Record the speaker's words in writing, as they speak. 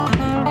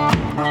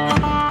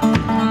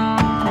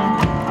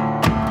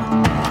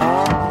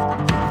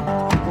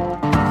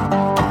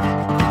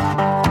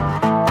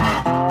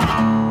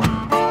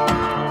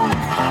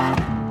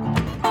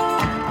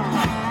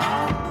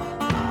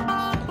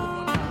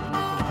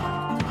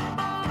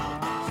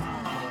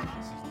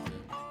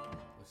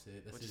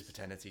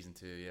at season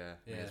 2, yeah.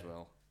 May as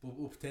well.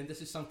 We'll pretend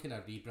this is some kind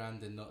of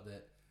rebrand and not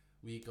that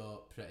we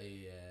got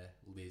pretty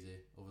lazy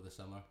over the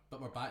summer.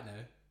 But we're back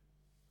now.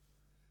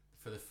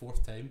 For the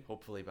 4th time.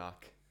 Hopefully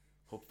back.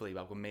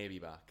 We're maybe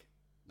back.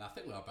 No, I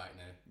think we are back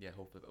now. Yeah,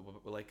 hopefully.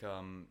 We're like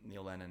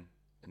Neil Lennon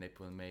in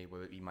April and May,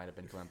 where he might have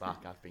been coming back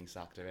after being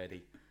sacked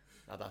already.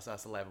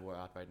 That's the level we're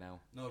at right now.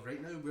 No,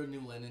 right now we're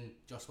Neil Lennon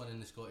just winning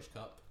the Scottish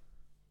Cup.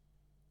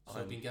 So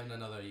I've been given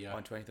another year.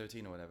 On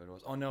 2013 or whatever it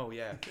was. Oh no,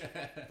 yeah.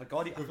 I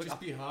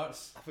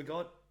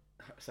forgot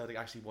Celtic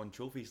actually won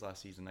trophies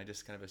last season. I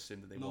just kind of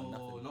assumed that they won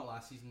nothing. No, not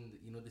last season.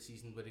 You know, the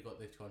season where he got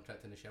the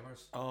contract in the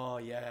Showers. Oh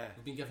yeah.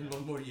 We've been given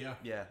one more year.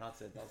 Yeah,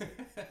 that's it.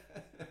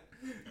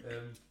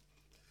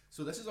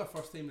 So this is our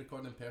first time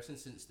recording in person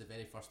since the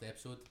very first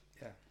episode.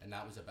 Yeah. And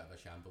that was a bit of a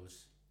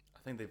shambles. I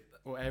think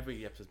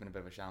every episode's been a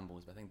bit of a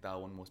shambles, but I think that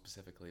one more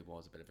specifically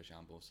was a bit of a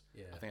shambles.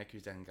 Yeah. I think I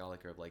accused Dan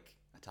Gallagher of like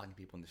attacking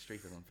people in the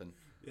street or something.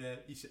 Yeah,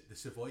 the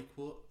Savoy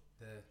quote,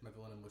 maybe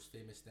one of the most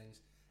famous things,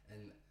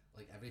 and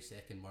like every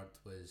second word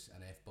was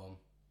an F-bomb.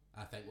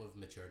 I think we've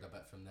matured a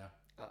bit from there.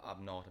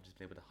 I've just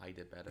been able to hide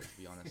it better, to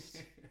be honest.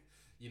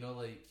 You know,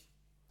 like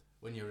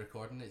when you're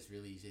recording, it's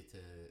really easy to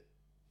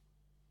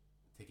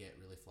get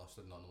really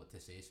flustered and not know what to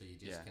say, so you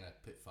just kind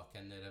of put fuck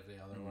in there every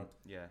other word.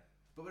 Yeah.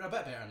 But we're a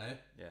bit better now.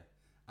 Yeah.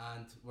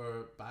 And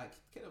we're back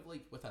kind of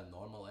like with a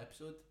normal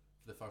episode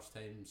for the first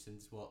time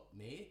since what,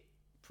 May?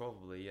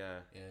 Probably, yeah.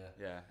 Yeah.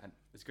 Yeah, and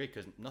it's great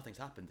because nothing's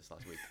happened this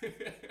last week.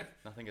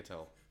 Nothing at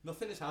all.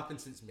 Nothing has happened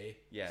since May.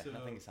 Yeah, so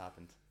nothing has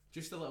happened.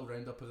 Just a little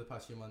roundup of the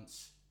past few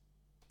months.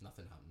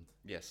 Nothing happened.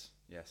 Yes,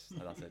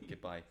 that's it.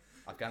 Goodbye.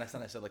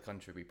 Afghanistan is still a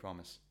country, we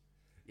promise.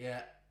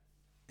 Yeah.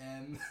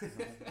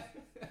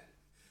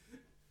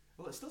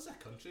 Well, it's still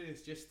a country,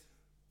 it's just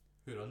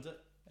who runs it.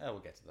 Yeah, we'll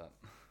get to that.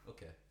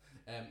 Okay.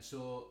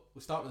 So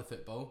we'll start with the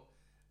football.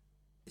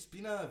 It's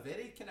been a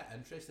very kind of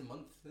interesting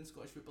month in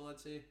Scottish football, I'd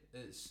say.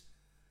 There's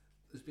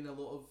been a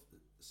lot of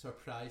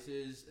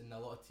surprises and a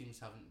lot of teams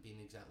haven't been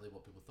exactly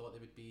what people thought they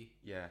would be.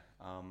 Yeah.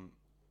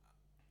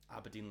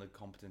 Aberdeen looked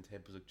competent,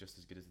 Hibs looked just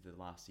as good as they did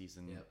last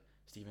season. Yep.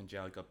 Stephen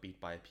Gerrard got beat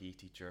by a PE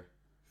teacher.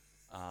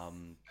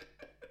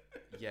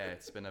 Yeah,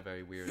 it's been a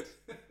very weird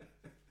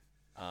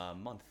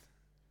month.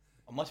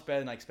 Much better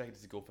than I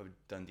expected to go for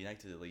Dundee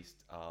United, at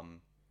least,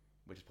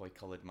 which has probably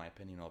coloured my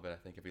opinion of it. I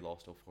think if we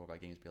lost all 4 of our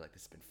games, we'd be like,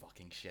 this has been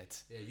fucking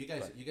shit. Yeah, you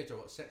guys are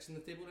what, 6th in the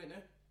table right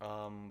now?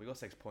 We got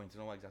 6 points. I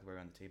don't know exactly where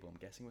we're on the table. I'm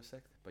guessing we're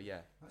 6th, but yeah.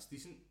 That's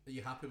decent. Are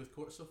you happy with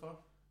Court so far?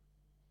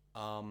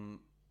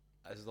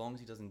 As long as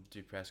he doesn't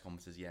do press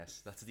conferences,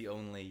 yes. That's the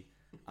only...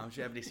 I'm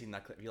sure everybody's seen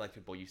that clip. If you like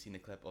football, you've seen the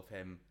clip of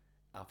him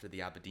after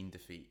the Aberdeen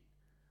defeat,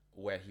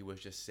 where he was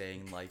just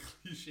saying like...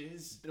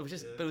 Cliches. It was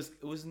just... Yeah. But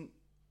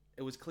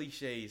it was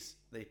cliches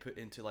they put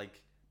into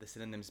like the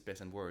synonyms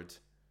bit and words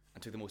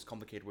and took the most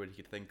complicated word he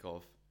could think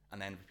of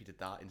and then repeated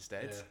that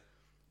instead. Yeah.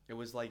 It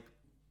was like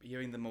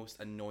hearing the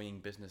most annoying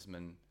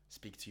businessman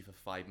speak to you for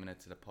 5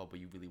 minutes at a pub where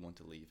you really want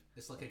to leave.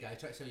 It's like a guy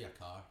trying to sell you a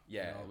car.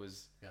 Yeah, you know? It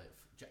was... You're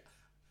like,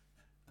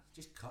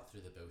 just cut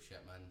through the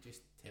bullshit, man.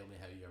 Just tell me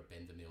how you're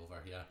bending me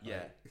over here.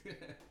 Yeah.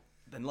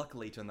 Then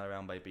luckily turned that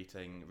around by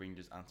beating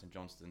Rangers and St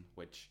Johnstone,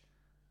 which...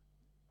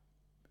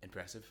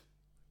 impressive.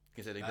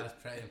 Considering that is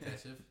pretty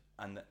impressive.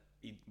 And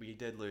we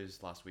did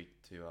lose last week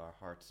to our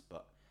Hearts,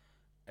 but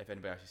if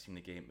anybody actually seen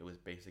the game, it was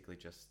basically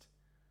just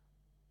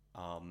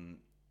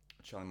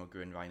Charlie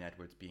Mulgrew and Ryan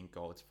Edwards being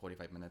gods for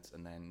 45 minutes,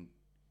 and then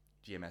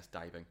GMS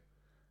diving,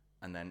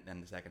 and then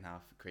in the second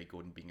half, Craig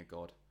Gordon being a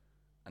god,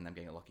 and then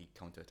getting a lucky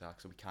counter attack.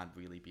 So we can't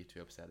really be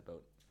too upset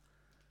about.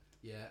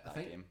 Yeah, I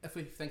think game. If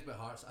we think about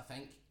Hearts, I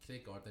think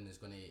Craig Gordon is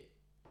going to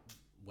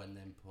win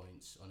them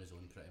points on his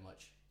own pretty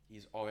much.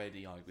 He's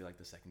already arguably like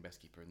the second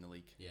best keeper in the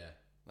league. Yeah.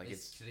 Like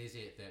it's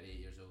crazy at 38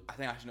 years old. I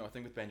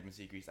think with Benjamin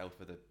Seagreaves out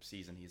for the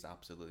season, he's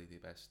absolutely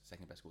the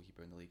second best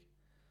goalkeeper in the league.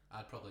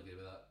 I'd probably agree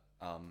with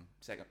that.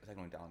 Second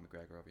only to Alan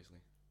McGregor, obviously.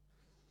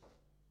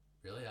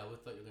 Really? I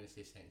would thought you were going to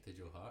say second to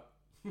Joe Hart.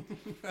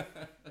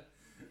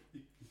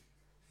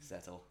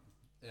 Settle.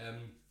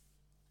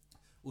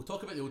 We'll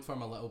talk about the Old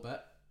Firm a little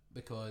bit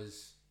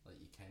because like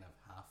you kind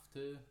of have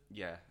to.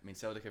 Yeah, I mean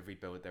Celtic have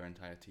rebuilt their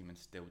entire team and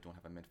still don't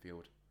have a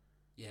midfield.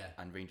 Yeah.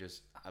 And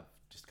Rangers have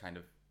just kind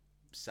of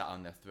sat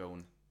on their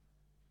throne,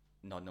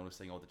 not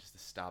noticing all the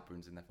stab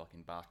wounds in their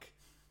fucking back,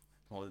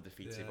 all the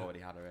defeats they've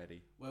already had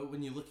already. Well,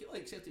 when you look at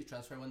like Celtic's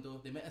transfer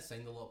window, they might have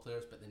signed a lot of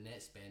players, but the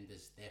net spend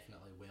is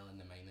definitely well in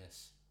the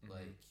minus. Mm-hmm.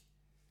 Like,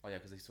 oh yeah,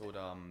 because they sold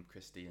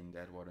Christie and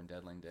Edward on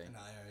deadline day, and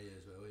IRA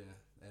as well.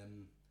 Yeah,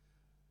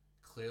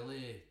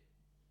 clearly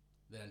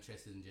they're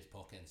interested in just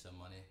pocketing some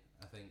money,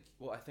 I think.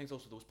 Well, I think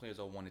also those players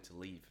all wanted to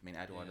leave. I mean,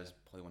 Edward has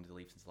probably wanted to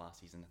leave since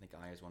last season. I think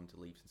Aya's wanted to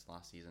leave since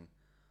last season.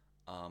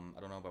 I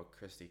don't know about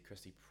Christie.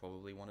 Christie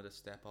probably wanted to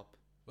step up.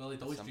 Well,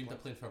 he'd always dreamed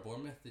of playing for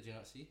Bournemouth. Did you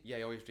not see? Yeah,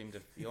 he always dreamed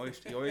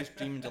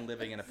of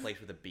living in a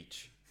place with a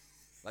beach.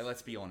 Like,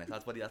 let's be honest,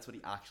 that's what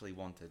he actually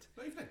wanted.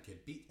 Not even a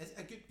good beach. Is it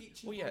a good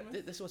beach? Well, yeah.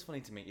 This is what's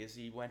funny to me is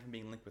he went from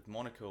being linked with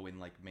Monaco in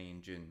like May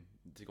and June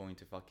to going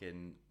to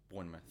fucking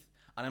Bournemouth,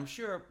 and I'm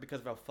sure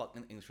because of how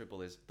fucking English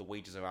football is, the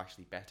wages are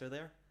actually better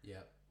there.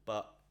 Yeah.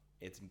 But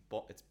it's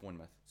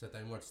Bournemouth. It's a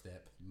downward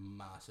step,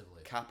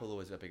 massively.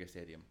 Capello is a bigger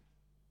stadium.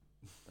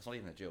 That's not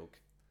even a joke.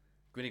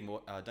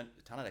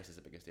 Tannadice is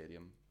a bigger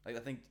stadium. Like I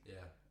think.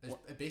 Yeah,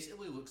 it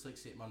basically looks like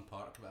St. Man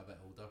Park, but a bit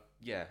older.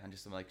 Yeah, and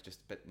just a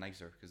bit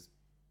nicer because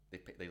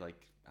they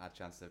like had a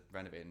chance to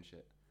renovate and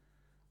shit.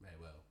 Right,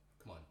 well,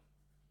 come on.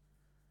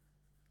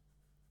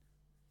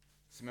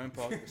 Cement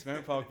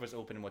Park was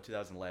open in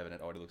 2011.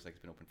 It already looks like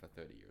it's been open for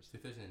 30 years.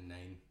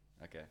 2009.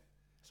 Okay,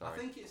 sorry. I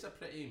think it's a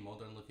pretty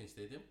modern looking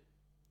stadium.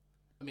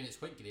 I mean, it's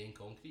quite grey and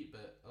concrete,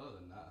 but other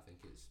than that, I think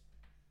it's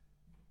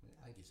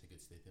a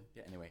good stadium.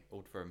 Yeah. Anyway,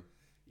 Old Firm.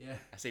 Yeah.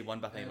 I say one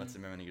bad thing about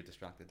St Mirren and you're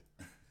distracted.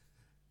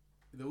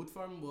 The Old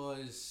Firm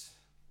was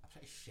a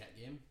pretty shit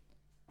game.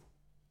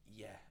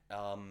 Yeah.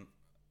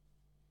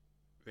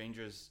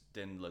 Rangers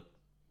didn't look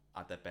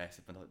at their best.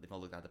 They've not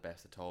looked at their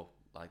best at all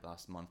like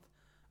last month,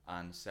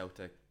 and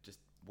Celtic just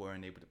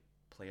weren't able to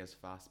play as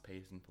fast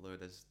paced and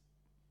fluid as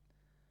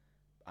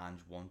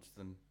Ange wants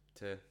them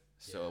to.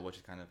 So, which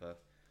is kind of a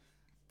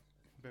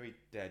very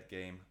dead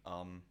game.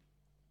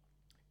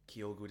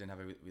 Kyogo didn't have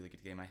a really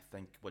good game. I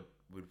think what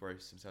would worry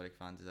some Celtic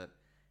fans is that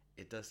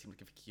it does seem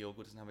like if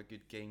Kyogo doesn't have a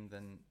good game,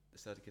 then the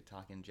Celtic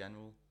attack in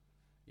general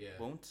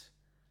won't.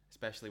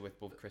 Especially with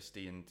both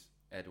Christie and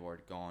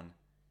Edward gone.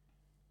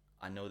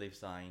 I know they've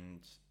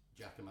signed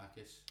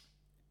Giacomakis.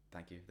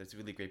 Thank you. That's a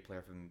really great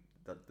player from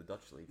the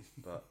Dutch league,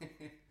 but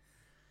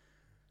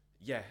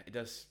yeah, it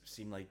does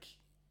seem like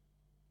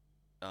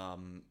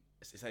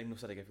it's even though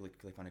Celtic I feel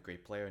like they found a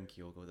great player in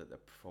Kyogo that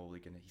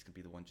he's gonna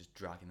be the one just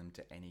dragging them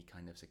to any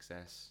kind of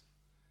success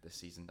this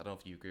season. I don't know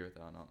if you agree with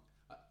that or not.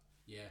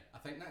 Yeah, I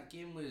think that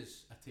game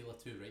was a tale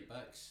of two right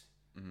backs.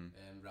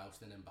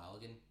 Ralston and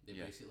Balogun.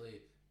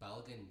 Basically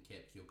Balogun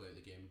kept Kyogo out of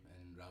the game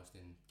and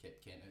Ralston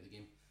kept Kent out of the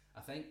game.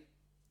 I think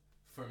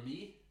for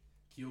me,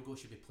 Kyogo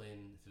should be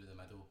playing through the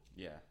middle.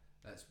 Yeah.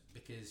 That's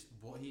because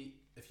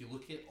if you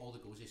look at all the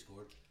goals he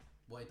scored,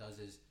 what he does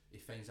is he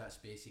finds that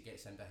space, he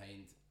gets in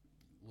behind,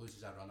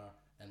 loses a runner,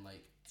 and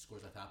like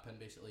scores a tap in.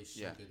 Basically, he's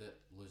so good at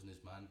losing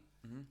his man,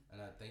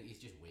 and I think he's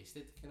just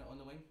wasted kind of on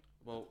the wing.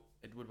 Well,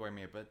 it would worry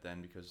me a bit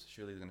then because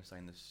surely they're going to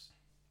sign this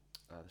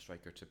the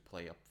striker to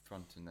play up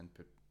front and then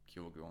put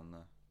Kyogo on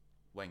the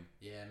wing.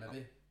 Yeah,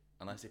 maybe.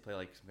 Unless they play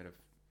like some kind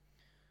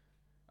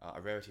of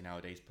a rarity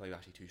nowadays, play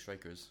actually two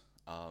strikers.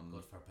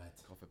 God forbid.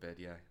 God forbid,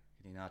 yeah.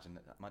 Can you imagine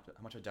how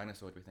much of a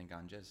dinosaur do we think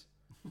Ange is?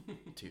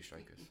 Two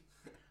strikers.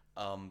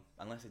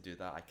 Unless they do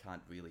that, I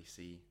can't really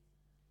see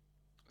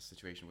a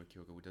situation where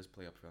Kyogo does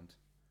play up front.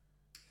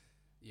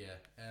 Yeah,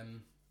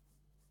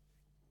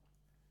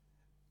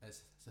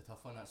 it's a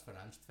tough one. That's for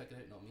Ange to figure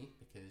out, not me,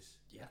 because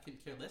I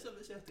couldn't care less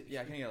about Celtic.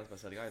 Yeah, I can't care less about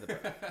Celtic either.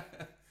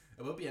 But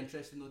it will be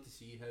interesting though to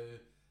see how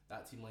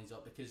that team lines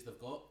up because they've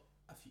got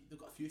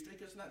a few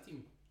strikers in that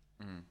team.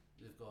 Mm.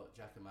 They've got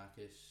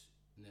Giacomakis,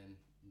 and then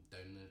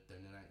down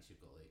the ranks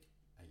you've got like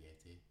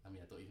Ayeti. I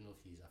mean, I don't even know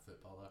if he's a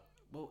footballer.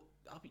 Well,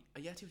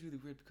 Ayeti was really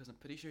weird because I'm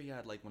pretty sure he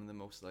had like one of the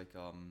most like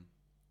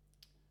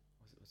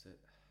what's it?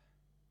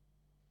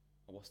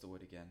 Oh, what's the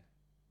word again?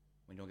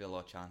 When you don't get a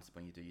lot of chances,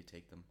 when you do, you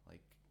take them.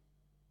 Like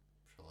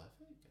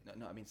prolific.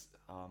 No, I mean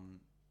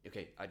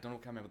okay. I can't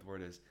remember what the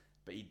word is,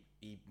 but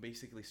he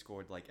basically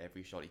scored like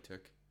every shot he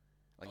took.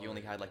 Like he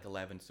only had like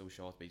 11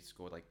 shots, but he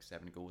scored like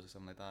 7 goals or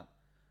something like that.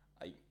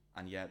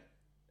 And yet,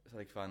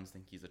 Celtic fans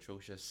think he's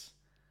atrocious.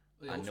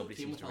 Well, and nobody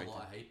seems to rate him. A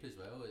lot him. of hype as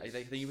well. I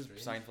think he was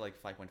signed for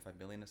like 5.5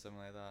 million or something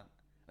like that.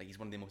 Like he's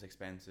one of the most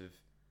expensive.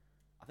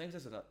 I think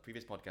this is a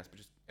previous podcast, but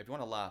just if you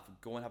want to laugh,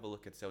 go and have a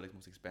look at Celtic's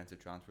most expensive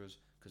transfers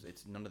because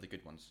it's none of the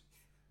good ones.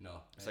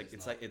 No,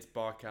 it's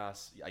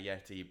Barkas,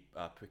 Ayeti,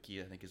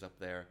 Pukki I think is up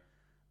there.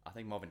 I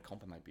think Marvin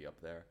Kompa might be up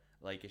there.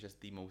 Like it's just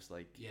the most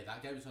like. Yeah,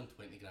 that guy was on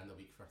 20 grand a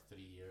week for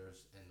 3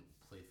 years and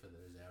played for the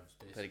reserves.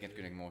 Basically. Played against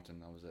Greening Morton,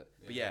 that was it.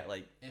 Yeah. But yeah,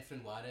 like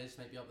Efren Juarez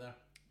might be up there.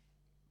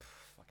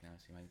 Fucking hell,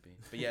 he might be.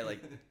 But yeah,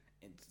 like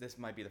this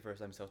might be the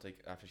first time Celtic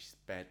after she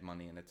spent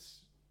money and it's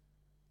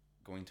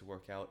going to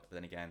work out. But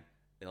then again,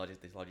 they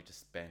largely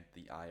just spent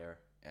the Ayer,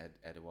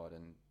 Edouard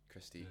and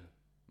Christie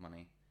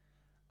money.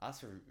 As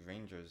for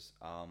Rangers,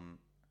 I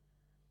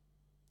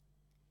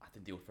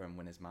think the Old Firm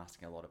win is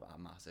masking a lot of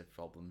massive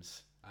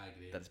problems. I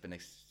agree. That's been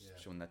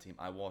shown in that team.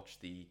 I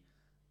watched the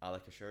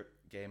Alec Ashurt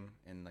game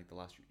in like the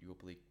last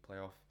Europa League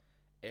playoff.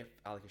 If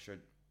Alec Ashurt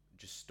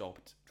just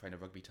stopped trying to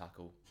rugby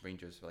tackle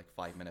Rangers for like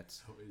 5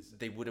 minutes,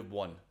 they would have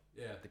won.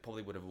 Yeah, they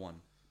probably would have won.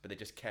 But they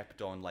just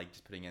kept on like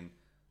just putting in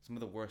some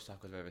of the worst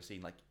tackles I've ever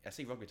seen. Like I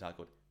say rugby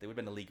tackled, they would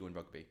have been illegal in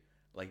rugby.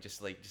 Like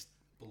just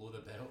below the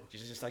belt.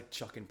 Just like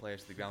chucking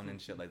players to the ground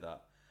and shit like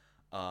that.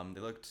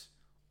 They looked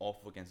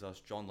awful against us.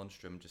 John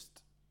Lundstrom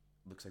just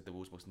looks like the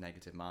world's most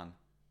negative man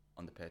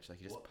on the pitch. Like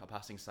he's just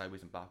passing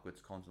sideways and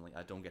backwards constantly.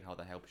 I don't get how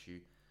that helps you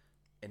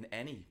in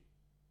any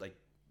like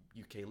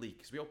UK league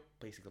because we all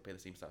basically play the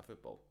same style of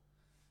football.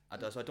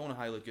 So I don't know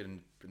how he looked good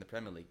in the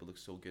Premier League, but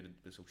looks so good,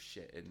 but so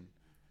shit in.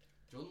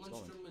 John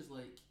Lundstrom was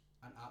like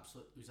an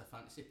absolute. He was a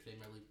fantasy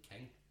Premier League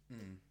king.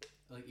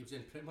 Like he was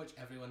in pretty much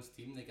everyone's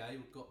team. The guy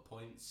got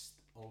points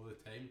all the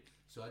time.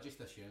 So I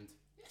just assumed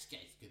this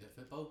guy's good at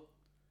football.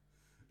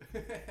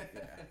 But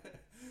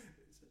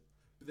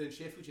then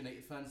Sheffield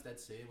United fans did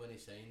say when he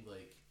signed,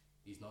 like,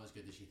 he's not as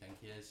good as you think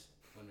he is.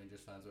 When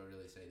Rangers fans were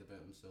really excited about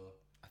him, so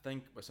I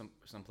think with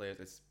some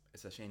players,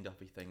 it's a Shane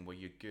Duffy thing where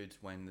you're good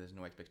when there's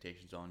no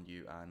expectations on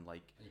you, and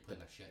like and you play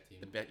in a shit team.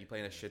 you're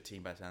playing a shit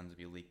team by the hands of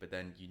your league, but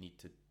then you need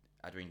to,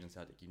 at Rangers and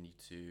Celtic, you need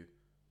to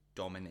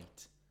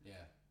dominate. Yeah.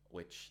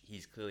 Which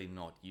he's clearly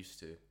not used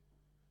to,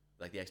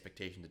 like the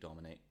expectation to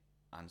dominate,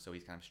 and so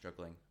he's kind of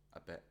struggling a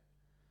bit.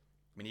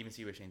 I mean, even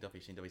see with Shane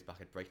Duffy's back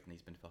at Brighton.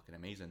 He's been fucking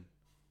amazing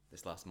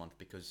this last month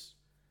because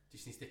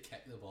just needs to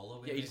kick the ball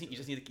away. Yeah, he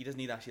doesn't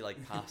need to actually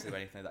like pass it or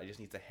anything like that. He just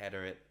needs to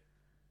header it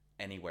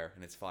anywhere,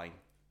 and it's fine.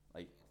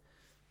 Like,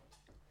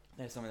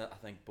 there's something that I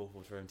think both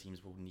Australian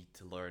teams will need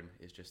to learn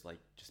is just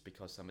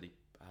because somebody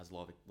has a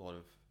lot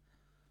of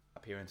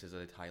appearances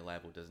at a high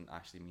level doesn't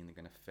actually mean they're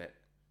going to fit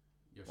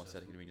what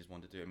Celtic and Rangers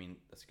want to do. I mean,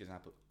 that's a good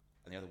example.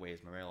 And the other way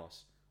is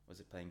Morelos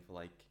was it playing for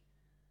like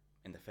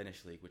in the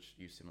Finnish league, which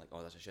used to seem like,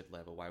 oh, that's a shit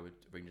level. Why would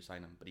Rangers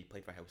sign him? But he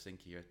played for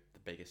Helsinki, the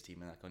biggest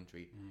team in that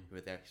country, who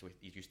were there. So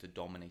he's used to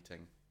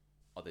dominating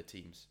other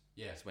teams.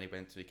 Yeah. So when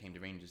he came to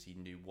Rangers, he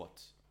knew what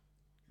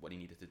he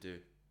needed to do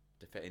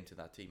to fit into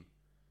that team.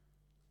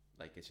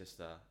 Like, it's just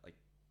you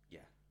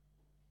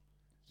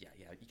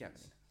get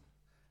me.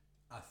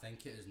 I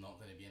think it is not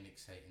going to be an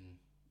exciting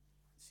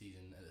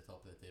season at the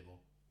top of the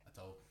table at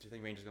all. Do you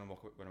think Rangers are going to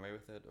run away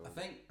with it? Or? I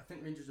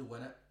think Rangers will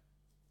win it.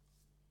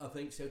 I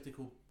think Celtic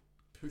will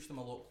push them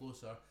a lot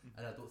closer,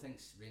 and I don't think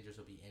Rangers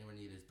will be anywhere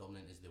near as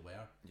dominant as they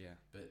were. Yeah.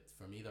 But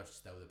for me, they're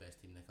still the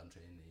best team in the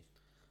country, and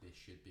they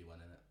should be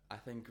winning it. I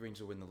think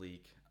Rangers will win the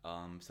league.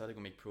 Celtic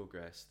will make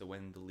progress. They'll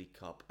win the League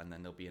Cup, and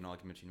then there'll be an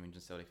argument between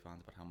Rangers and Celtic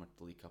fans about how much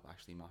the League Cup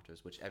actually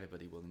matters, which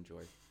everybody will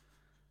enjoy.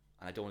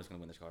 And I don't want us going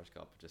to win the Scottish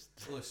Cup.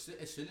 Well, as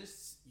soon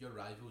as your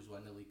rivals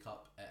win the League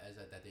Cup, it is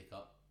a Diddy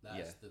Cup.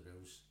 That's the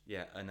rules.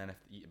 Yeah, and then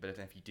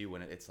if you do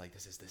win it, it's like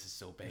this is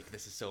so big,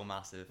 this is so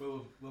massive.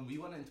 Well, when we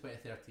won it in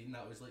 2013,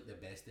 that was like the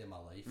best day of my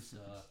life. So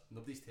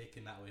nobody's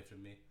taking that away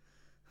from me.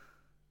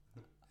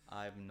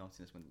 I've not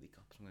seen us win the League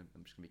Cup, so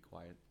I'm just gonna be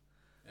quiet.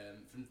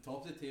 From the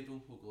top of the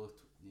table, we'll go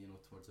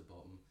towards the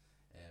bottom.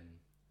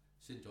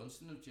 St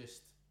Johnstone have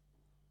just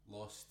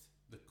lost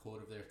the core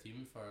of their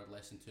team for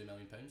less than £2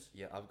 million.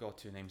 Yeah, I've got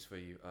two names for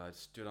you: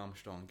 Stuart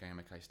Armstrong, Gary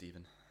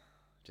Mackay-Steven.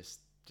 It's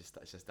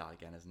just that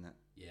again, isn't it?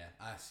 Yeah,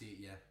 I see.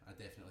 Yeah, I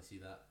definitely see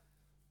that.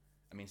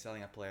 I mean,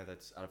 selling a player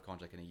that's out of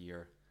contract in a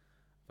year,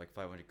 for like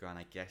 500 grand,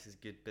 I guess is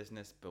good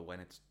business. But when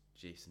it's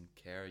Jason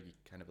Kerr, you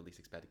kind of at least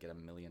expect to get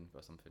 $1 million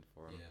or something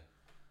for him.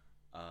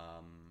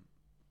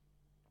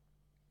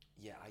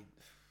 Yeah.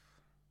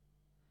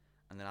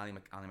 And then Ali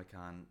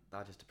McCann,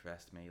 that just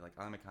depressed me. Like,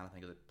 Ali McCann, I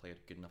think, is a player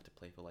good enough to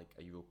play for like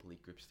a Europa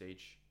League group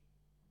stage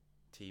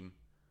team,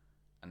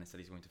 and instead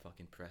he's going to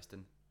fucking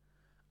Preston.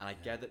 And I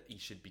get that he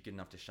should be good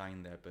enough to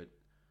shine there, but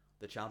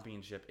the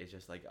Championship is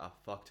just like a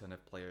fuck ton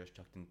of players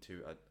chucked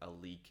into a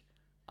league,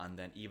 and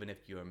then even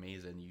if you're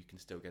amazing, you can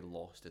still get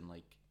lost in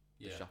like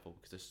the shuffle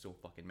because there's so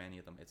fucking many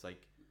of them. It's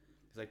like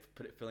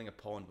filling a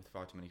pond with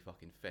far too many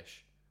fucking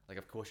fish. Like,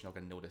 of course you're not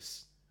going to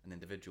notice an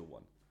individual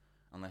one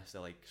unless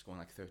they're like scoring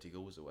like 30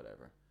 goals or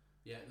whatever.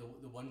 Yeah,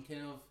 the one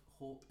kind of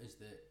hope is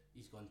that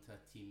he's gone to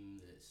a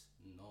team that's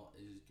not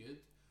as good,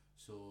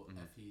 so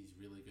if he's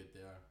really good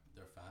there,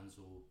 their fans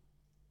will,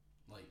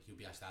 like, he'll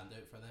be a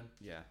standout for them.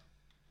 Yeah.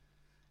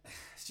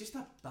 It's just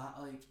a bad,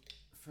 like,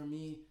 for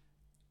me,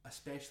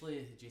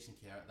 especially Jason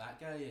Kerr, that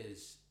guy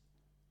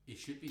he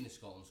should be in the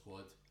Scotland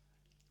squad,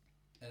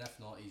 and if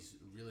not, he's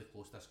really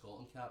close to a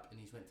Scotland cap, and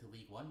he's went to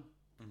League One.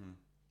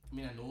 I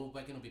mean, I know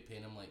Wigan will be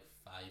paying him like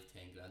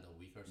 5-10 grand a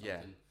week or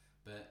something,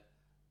 but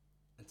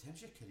in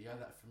terms of your career,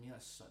 that for me,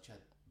 that's such a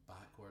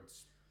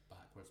backwards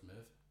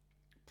move.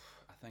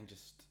 I think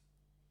just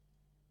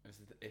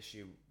the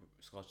issue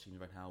Scottish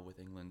teams right now with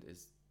England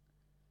is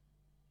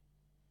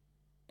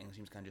English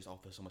teams can just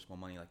offer so much more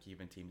money, like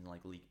even teams in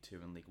like League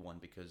 2 and League 1,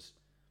 because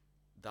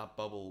that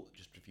bubble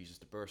just refuses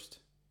to burst.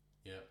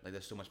 Yeah. Like,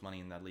 there's so much money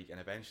in that league, and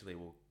eventually it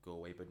will go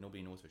away, but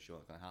nobody knows for sure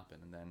what's going to happen.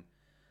 And then,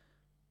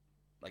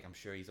 like, I'm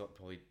sure he's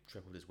probably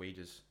tripled his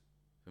wages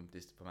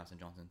from Aston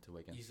Johnson to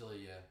Wigan.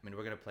 Easily, yeah. I mean,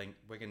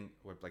 Wigan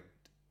were like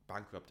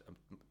bankrupt a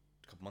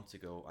couple months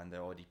ago, and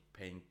they're already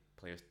paying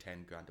players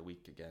 10 grand a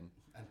week again.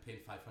 And paying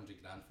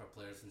 500 grand for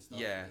players and stuff.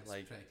 Yeah, it's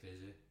like, pretty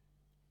crazy.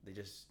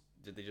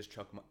 They just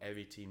chuck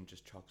every team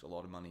just chucks a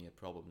lot of money at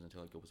problems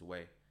until it goes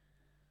away.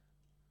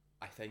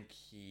 I think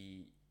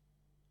he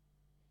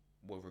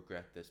will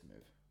regret this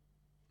move.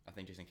 I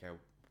think Jason Kerr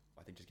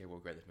will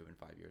regret this move in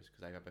 5 years,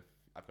 because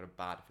I've got a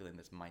bad feeling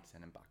this might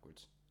send him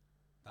backwards.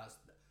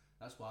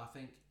 That's why I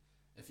think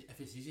if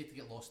it's easy to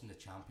get lost in the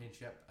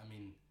Championship, I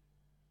mean,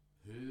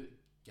 who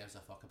gives a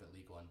fuck about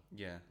League One?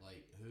 Yeah.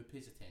 Like, who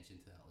pays attention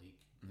to that league?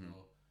 You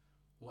know,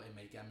 what, he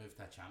might get a move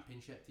to a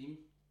Championship team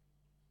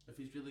if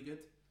he's really good,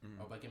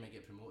 or Wigan might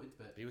get promoted.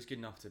 But he was good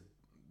enough to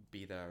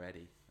be there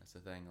already. That's the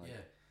thing. Like,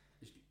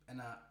 yeah,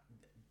 and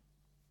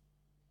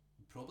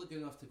probably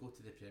good enough to go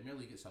to the Premier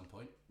League at some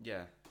point.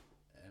 Yeah.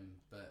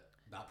 But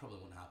that probably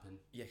won't happen.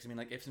 Yeah, because I mean,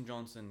 like, if St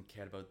Johnstone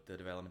cared about the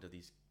development of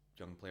these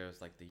young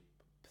players, like they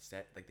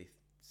they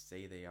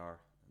say they are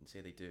and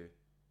say they do,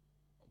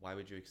 why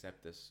would you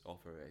accept this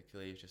offer? It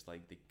clearly is just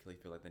like they clearly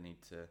feel like they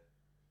need to.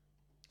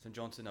 St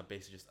Johnstone are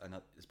basically just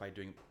despite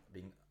being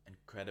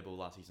incredible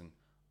last season,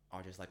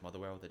 are just like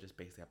Motherwell. They're just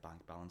basically a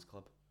bank balance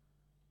club.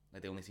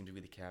 Like they only seem to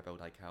really care about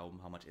like how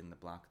much in the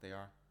black they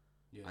are,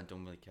 and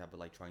don't really care about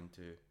like trying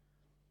to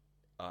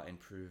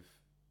improve,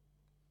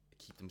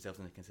 keep themselves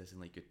in a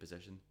consistently good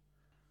position.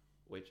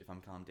 Which if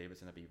I'm Callum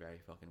Davidson, I'd be very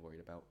fucking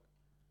worried about,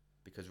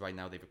 because right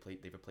now they've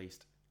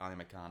replaced Ali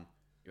McCann,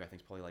 who I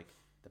think is probably like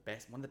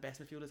one of the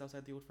best midfielders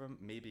outside the Old Firm,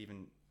 maybe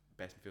even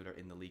best midfielder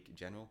in the league in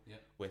general.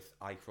 With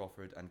I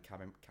Crawford and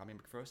Cameron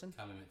McPherson.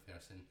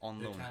 On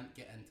who loan. Can't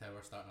get into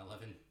our starting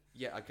 11.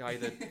 Yeah, a guy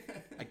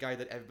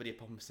that everybody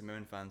apart from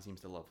Simone fans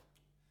seems to love.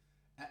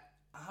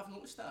 I have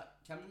noticed that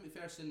Cameron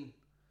McPherson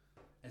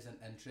is an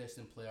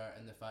interesting player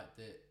in the fact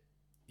that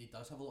he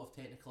does have a lot of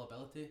technical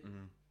ability,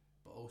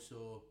 but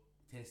also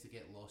tends to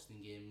get lost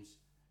in games,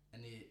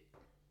 and he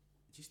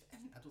just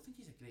isn't. I don't think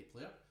he's a great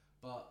player,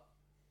 but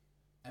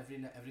every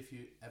like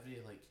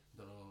I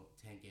don't know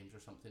 10 games or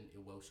something, he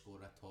will score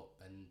a top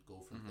bin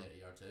goal from 30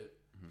 yards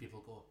out.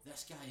 People go,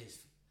 this guy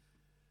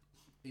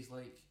he's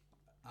like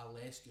a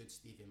less good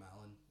Stevie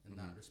Malin in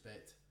that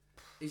respect.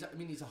 He's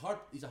a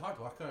hard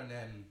worker,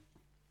 and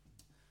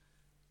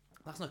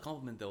that's not a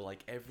compliment though.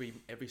 Like every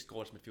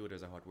Scottish midfielder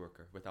is a hard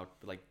worker, without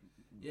like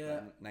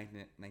 99%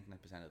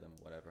 of them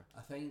or whatever.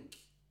 I think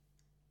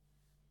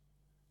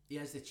he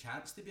has the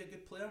chance to be a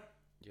good player.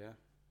 Yeah.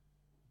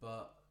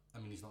 But I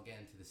mean, he's not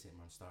getting to the same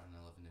run starting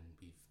 11, and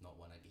we've not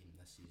won a game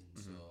this season.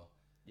 So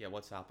yeah,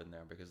 what's happened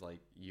there? Because like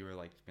you were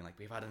like being like,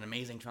 we've had an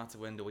amazing transfer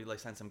window. We like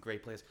signed some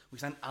great players. We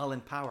signed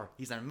Alan Power.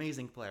 He's an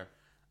amazing player,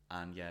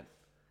 and yet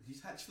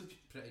he's actually been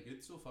pretty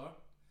good so far.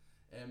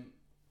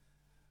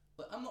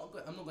 But I'm not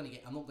going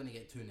to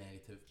get too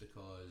negative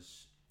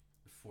because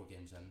 4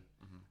 games in.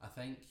 I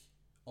think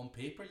on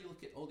paper you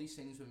look at all these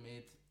things we've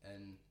made,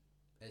 and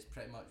it's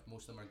pretty much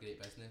most of them are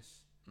great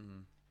business.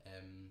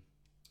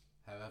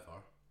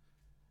 However,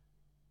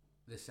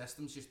 the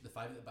system's just, the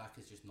 5 at the back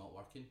is just not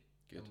working.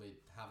 Good. And we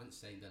haven't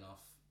signed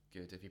enough.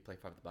 Good. If you play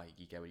 5 at the back,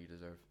 you get what you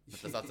deserve.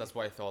 That's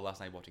what I thought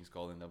last night watching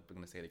Scotland. I'm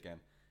going to say it again.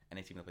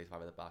 Any team that plays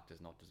 5 at the back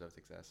does not deserve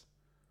success.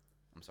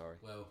 I'm sorry.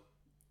 Well,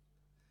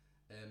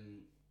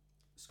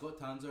 Scott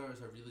Tanzer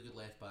is a really good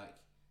left back.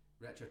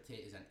 Richard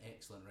Tate is an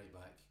excellent right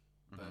back.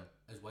 But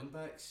as wing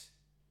backs,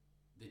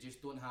 they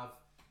just don't have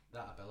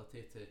that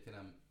ability to kind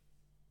of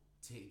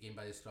take a game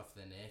by the scruff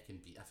of the neck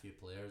and beat a few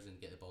players and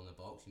get the ball in the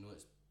box. You know,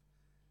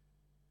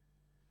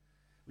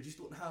 we just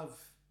don't have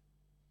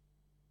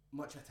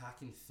much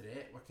attacking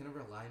threat. We're kind of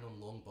relying on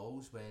long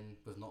balls when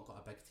we've not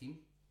got a big team,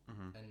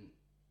 and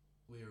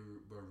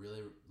we're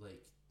really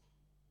like.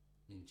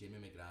 I mean,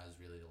 Jamie McGrath is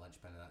really the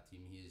linchpin of that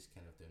team. He is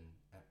kind of doing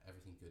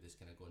everything good is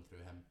kind of going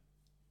through him.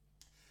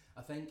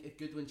 I think if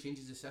Goodwin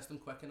changes the system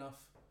quick enough,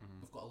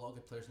 we've got a lot of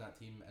good players in that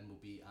team and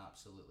we'll be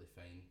absolutely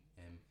fine.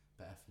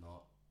 But if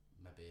not,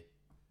 maybe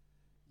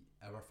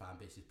our fan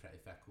base is pretty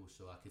fickle,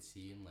 so I could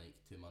see in like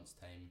 2 months'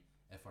 time,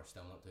 if we're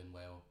still not doing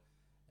well,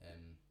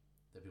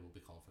 that people will be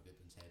calling for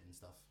Goodwin's head and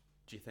stuff.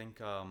 Do you think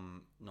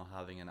not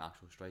having an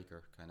actual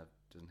striker kind of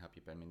doesn't help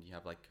you? But I mean, you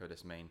have like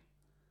Curtis Main.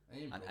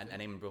 And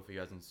Eamon Brophy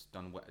hasn't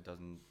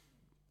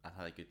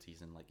had a good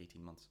season in like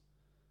 18 months.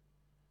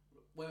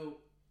 Well,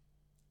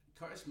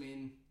 Curtis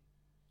Main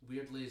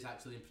weirdly is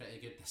actually been pretty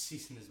good this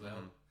season as well.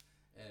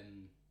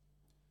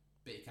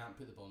 But he can't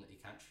put the ball in it. He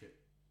can't shoot.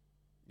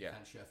 He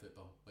can't shoot a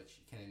football, which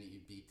you kind of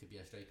need to be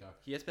a striker.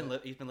 He has been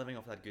he's been living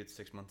off that good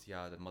 6 months he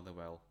had at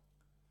Motherwell,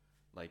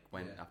 like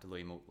after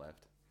Louis Moat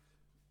left.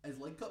 His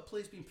link-up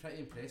play's been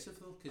pretty impressive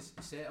though, because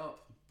he set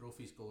up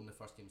Brophy's goal in the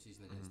first game of the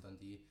season against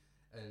Dundee,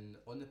 and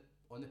on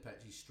the pitch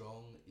he's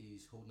strong,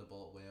 he's holding the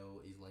ball up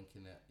well, he's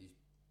linking it,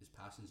 his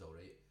passing's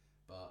alright,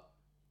 but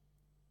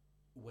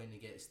when he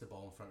gets the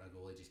ball in front of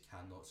goal he just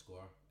cannot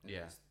score. And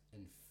it's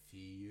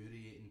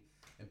infuriating.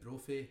 And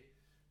Brophy,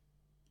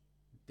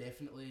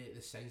 definitely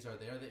the signs are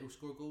there that he'll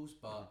score goals,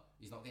 but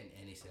he's not getting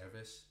any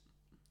service,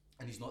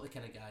 and he's not the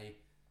kind of guy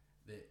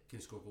that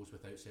can score goals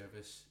without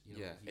service.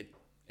 You know,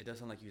 it does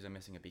sound like he was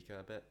missing Abika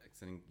a bit,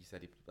 considering you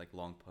said he like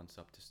long punts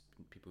up to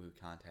people who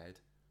can't head.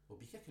 Well,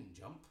 Abika can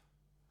jump.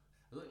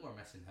 I don't think we're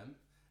missing him.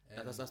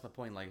 That's my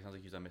point. Like, it sounds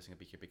like he's missing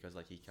Abika because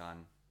like he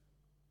can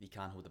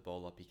hold the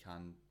ball up.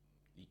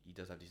 He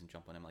does have a decent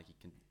jump on him. Like he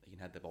can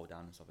head the ball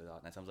down and stuff like that.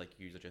 And it sounds like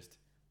you are just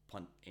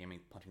punting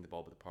the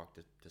ball with the park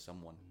to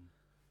someone.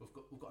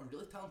 We've got a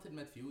really talented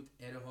midfield.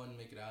 Erehon,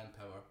 McGrath and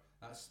Power.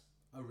 That's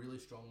a really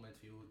strong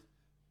midfield,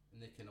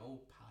 and they can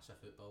all pass a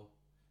football.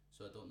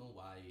 So I don't know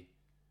why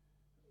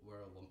we're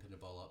lumping the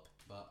ball up.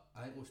 But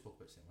I think we spoke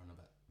about St Mirren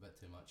a bit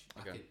too much.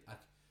 Okay.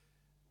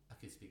 I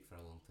could speak for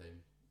a long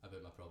time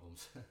about my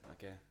problems.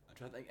 Okay, I'm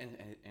trying to think.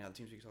 Any other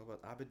teams we can talk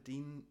about?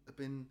 Aberdeen have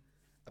been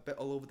a bit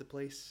all over the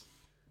place.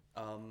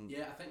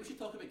 Yeah, I think we should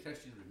talk about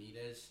Christian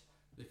Ramirez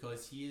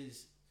because he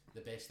is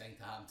the best thing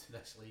to happen to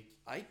this league.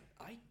 I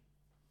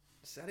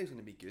said he was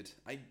going to be good.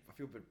 I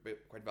feel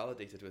quite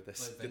validated with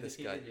this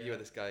guy. Yeah. You are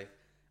this guy.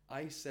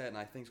 I said, and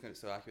I think it's going to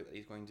be so accurate that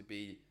he's going to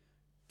be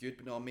good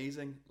but not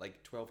amazing,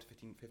 like 12 to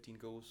 15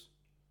 goals.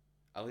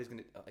 I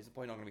think he's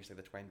probably not gonna reach like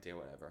the 20 or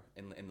whatever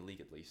in the league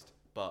at least.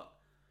 But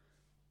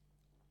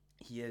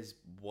he is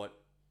what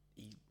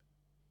he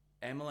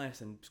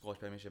MLS and Scottish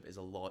Premiership is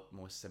a lot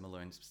more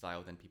similar in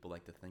style than people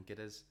like to think it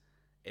is.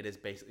 It is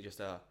basically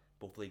just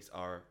both leagues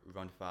are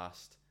run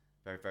fast,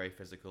 very very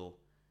physical.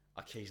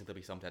 Occasionally there'll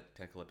be some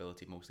technical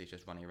ability. Mostly it's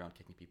just running around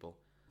kicking people.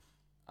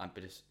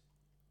 But just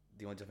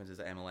the only difference is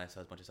that MLS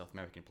has a bunch of South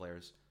American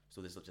players, so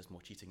there's just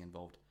more cheating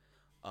involved.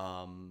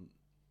 And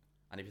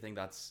if you think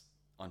that's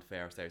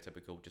unfair,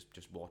 stereotypical,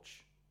 just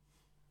watch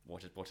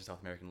the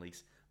South American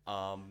leagues.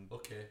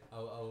 Okay,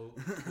 I'll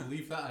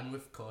leave that in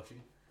with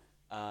caution.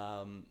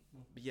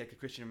 But yeah,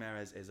 Christian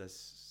Ramirez is a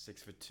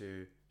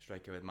 6'2"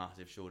 striker with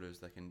massive shoulders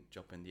that can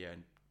jump in the air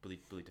and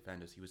bully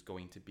defenders. He was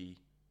going to be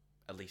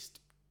at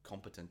least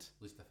competent,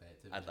 At least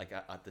effective.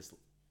 at this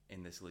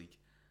in this league.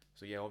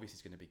 So yeah, obviously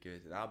it's going to be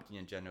good. And Aberdeen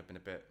in general have been a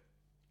bit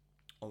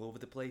all over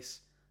the place.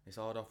 They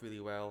started off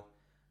really well,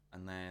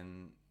 and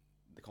then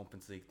the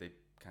Conference League they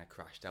kind of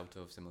crashed out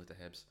of, similar to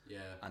Hibs. Yeah.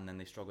 And then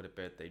they struggled a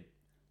bit.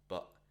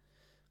 But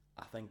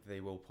I think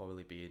they will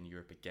probably be in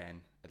Europe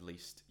again, at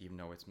least, even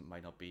though it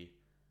might not be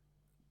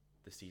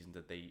the season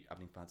that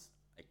Aberdeen fans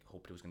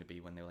hoped it was going to be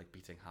when they were like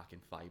beating Hacken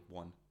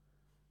 5-1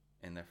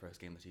 in their first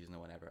game of the season or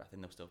whatever. I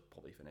think they'll still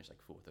probably finish like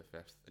 4th or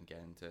 5th and get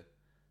into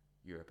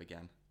Europe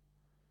again.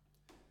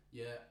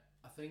 Yeah,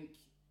 I think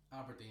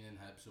Aberdeen and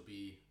Hibs will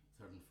be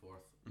 3rd and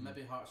 4th. Mm-hmm.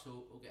 Maybe Hearts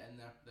will get in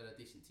there. They're a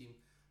decent team,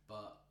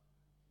 but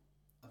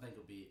I think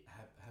it'll be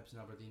Hibs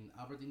and Aberdeen.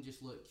 Aberdeen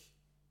just look.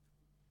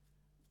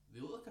 They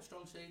look like a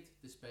strong side,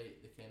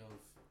 despite the kind of.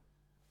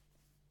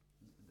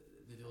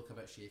 They do look a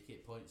bit shaky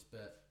at points,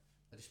 but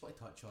I just want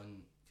to touch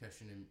on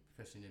Christian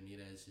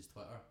Ramirez's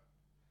Twitter.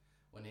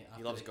 When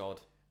he loves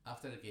God.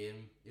 After a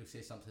game, he'll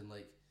say something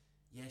like,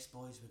 "Yes,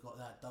 boys, we got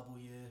that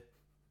W."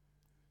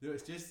 You know,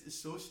 it's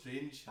so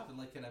strange having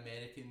like an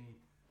American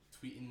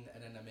tweeting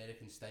in an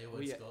American style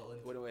in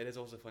Scotland. Well, it is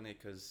also funny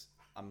because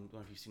I don't know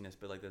if you've seen this,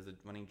 but like there's a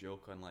running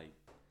joke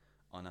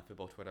on a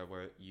football Twitter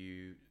where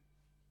you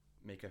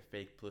make a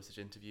fake Pulisic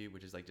interview,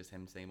 which is like just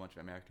him saying a bunch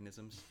of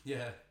Americanisms.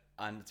 Yeah.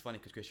 And it's funny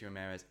because Christian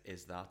Ramirez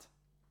is that.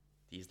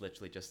 He's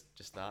literally just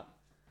that.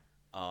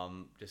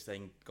 Just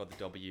saying got the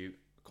W,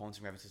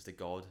 constant references to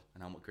God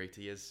and how great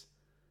he is.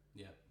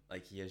 Yeah.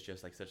 Like he is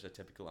just like such a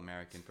typical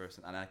American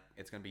person, and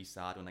it's gonna be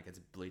sad when that gets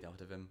bleed out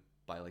of him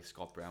by like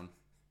Scott Brown.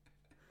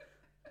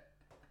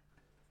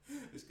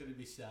 It's gonna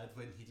be sad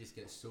when he just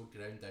gets so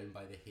ground down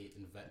by the hate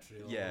and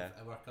vitriol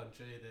of our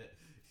country that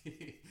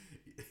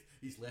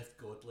he's left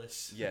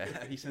godless.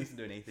 Yeah, he turns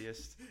into an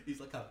atheist. He's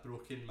like a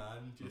broken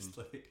man, just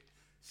like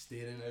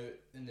staring out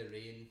in the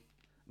rain.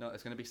 No,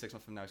 it's gonna be 6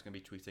 months from now. It's gonna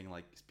be tweeting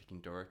like speaking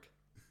Doric.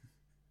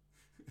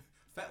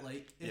 Fit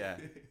like. Yeah.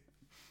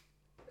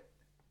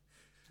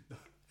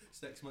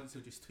 6 months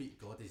he'll just tweet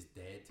God is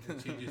dead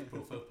and change his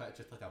profile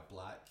picture to like a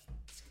black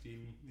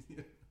screen.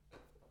 Okay,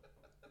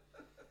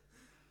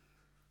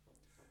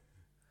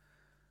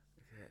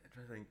 I'm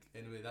trying to think.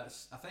 Anyway,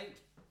 I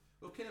think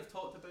we've kind of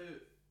talked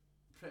about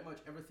pretty much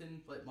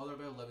everything. Like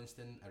Motherwell,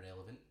 Livingston,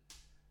 irrelevant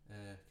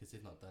because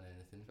they've not done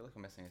anything. I feel like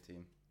I'm missing a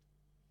team.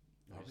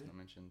 Are just we? not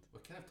mentioned. We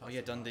kind of Oh touched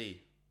yeah, on that.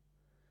 Dundee.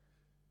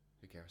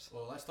 Who cares?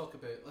 Well, let's talk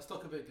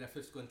about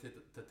Griffiths going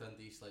to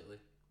Dundee slightly.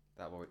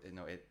 That worried.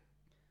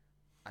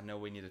 I know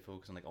we need to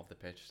focus on like off the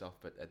pitch stuff,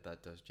 but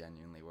that does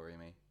genuinely worry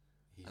me.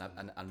 I've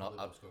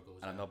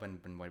not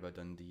been worried about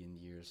Dundee in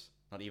years.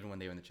 Not even when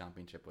they were in the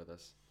Championship with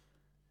us.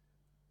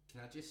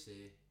 Can I just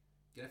say,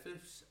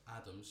 Griffiths,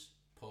 Adams,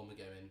 Paul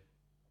McGowan.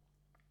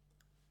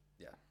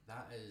 Yeah.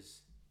 That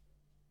is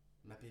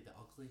maybe the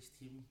ugliest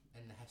team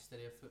in the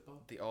history of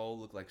football. They all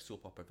look like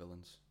soap opera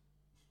villains.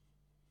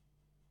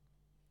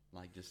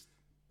 Like just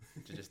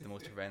the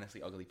most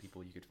horrendously ugly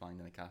people you could find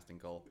in a casting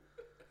call.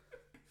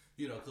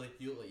 You're ugly.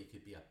 You look like you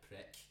could be a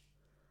prick.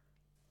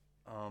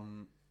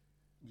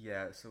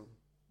 Yeah. So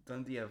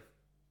Dundee have,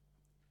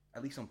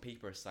 at least on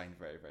paper, signed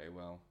very very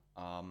well.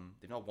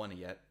 They've not won it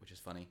yet, which is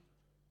funny.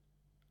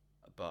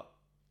 But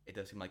it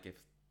does seem like if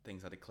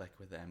things had to click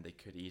with them, they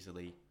could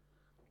easily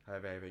have a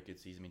very very good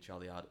season. I mean,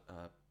 Charlie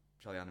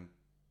Adam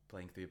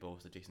playing through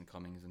both, Jason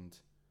Cummings and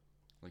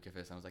Luke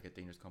Griffiths sounds like a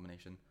dangerous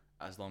combination.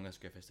 As long as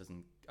Griffiths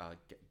doesn't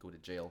go to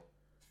jail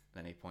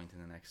at any point in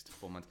the next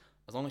 4 months.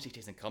 As long as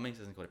Jason Cummings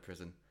doesn't go to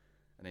prison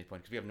at any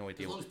point, because we have no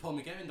idea. As long as Paul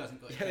McGowan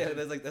doesn't go to prison.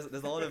 Yeah,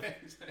 there's a lot of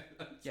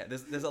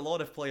there's a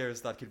lot of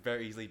players that could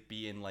very easily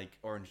be in like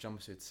orange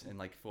jumpsuits in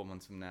like 4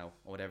 months from now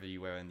or whatever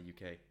you wear in the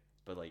UK.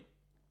 But like,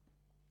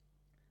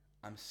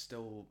 I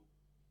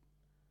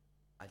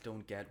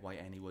don't get why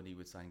anybody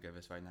would sign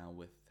Griffiths right now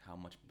with how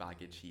much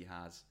baggage he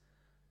has.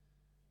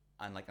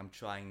 And like, I'm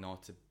trying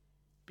not to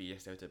be a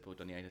stereotypical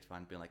Dundee United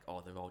fan being like,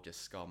 oh, they're all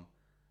just scum.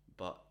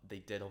 But they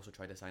did also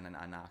try to sign an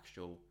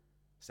actual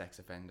sex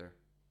offender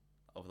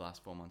over the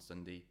last 4 months.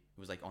 Dundee,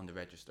 who was like on the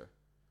register,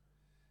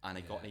 and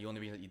the only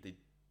reason they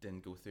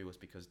didn't go through was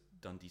because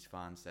Dundee's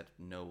fans said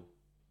no,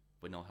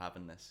 we're not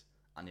having this.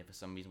 And if for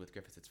some reason with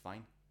Griffiths it's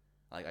fine,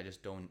 like I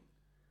just don't.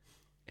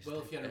 Well,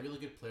 if you're a really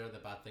good player, the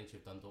bad things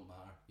you've done don't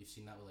matter. You've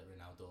seen that with like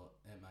Ronaldo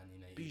at Man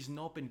United. But he's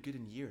not been good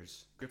in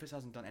years. Griffiths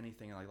hasn't done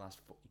anything in like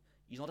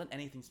he's not done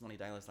anything since Money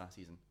Dallas last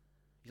season.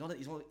 He's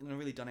not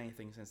really done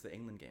anything since the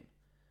England game.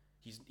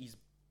 He's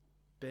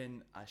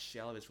been a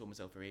shell of his former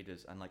self for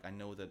ages, and like I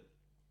know that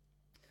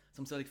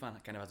some Celtic fan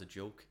kind of has a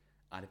joke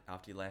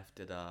after he left,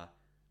 did a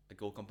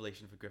goal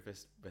compilation for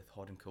Griffiths with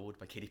Hot and Cold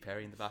by Katy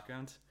Perry in the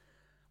background,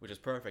 which is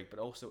perfect, but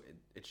also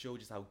it showed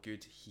just how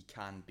good he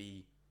can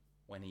be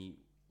when he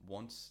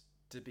wants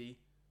to be.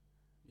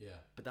 Yeah.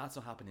 But that's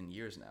not happened in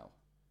years now.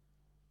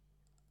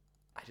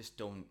 I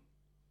don't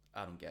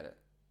get it.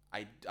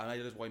 I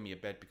just worry me a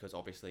bit because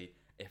obviously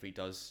if he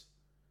does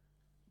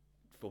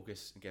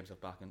focus and get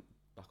himself back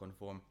on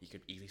form, he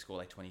could easily score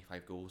like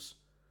 25 goals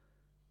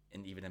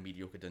in even a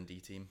mediocre Dundee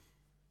team.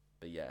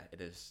 But yeah,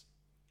 it is.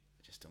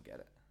 I just don't get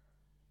it.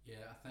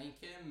 Yeah, I think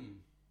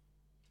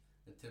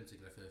in terms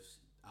of Griffiths,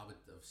 I would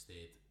have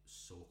stayed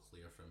so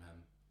clear from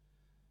him,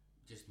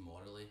 just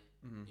morally.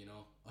 Mm-hmm. You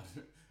know, on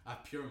a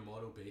pure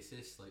moral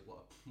basis. Like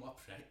what a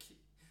prick.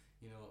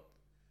 You know,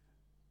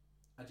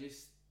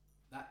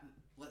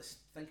 let's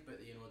think about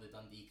the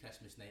Dundee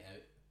Christmas night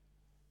out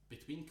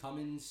between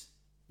Cummins,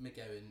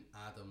 McGowan,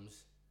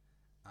 Adams,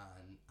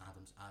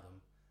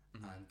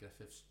 Mm-hmm. and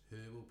Griffiths.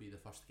 Who will be the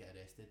first to get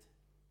arrested?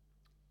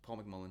 Paul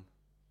McMullen.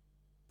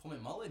 Paul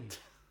McMullen.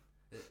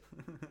 It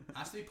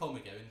has to be Paul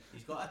McGowan.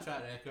 He's got a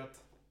track record.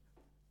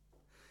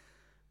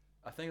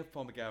 I think if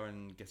Paul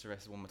McGowan gets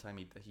arrested one more time,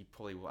 he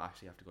probably will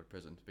actually have to go to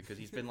prison because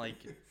he's been like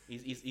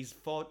he's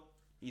gone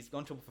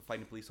in trouble for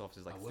fighting police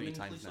officers like 3 times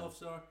now. A police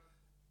officer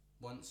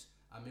once,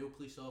 a male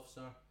police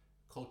officer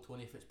called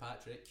Tony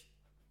Fitzpatrick,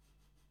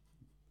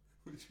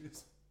 which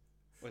was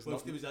was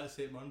that the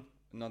same one?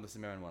 Not the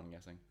Samaritan one, I'm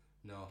guessing.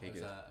 No, it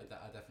was a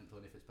different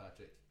Tony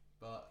Fitzpatrick,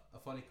 but a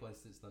funny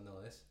coincidence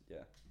nonetheless.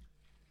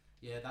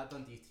 Yeah, that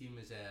Dundee team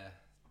is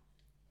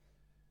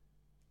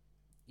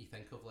you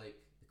think of like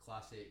the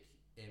classic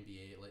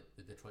NBA, like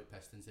the Detroit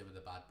Pistons. They were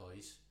the bad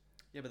boys.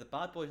 Yeah, but the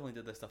bad boys only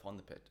did this stuff on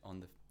the pit, on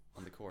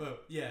the court. Well,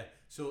 yeah.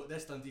 So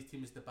this Dundee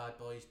team is the bad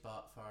boys,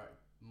 but for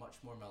much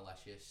more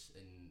malicious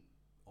and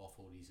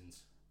awful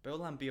reasons. Bill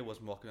Laimbeer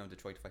wasn't walking around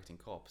Detroit fighting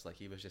cops. Like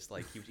he was just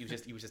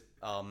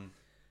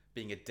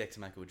being a dick to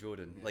Michael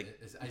Jordan. Yeah, like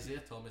Isaiah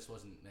Thomas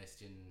wasn't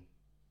messaging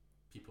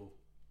people.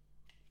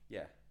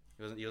 Yeah,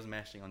 he wasn't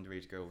messaging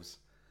underage girls.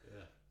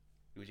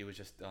 Yeah. He was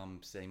just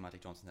saying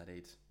Magic Johnson had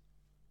AIDS.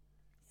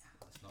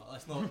 Yeah,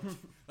 let's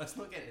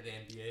not get to the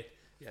NBA.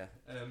 Yeah.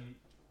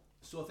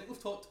 So I think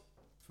we've talked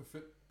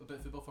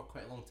about football for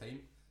quite a long time,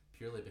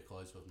 purely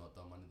because we've not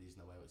done one of these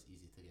in a while. It's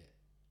easy to get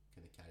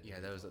kind of carried. Yeah,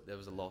 there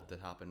was a lot that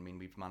happened. I mean,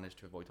 we've managed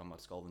to avoid talking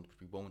about Scotland, but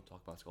we won't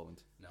talk about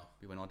Scotland. No,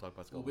 we will not talk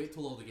about Scotland. We'll wait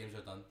till all the games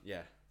are done.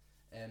 Yeah.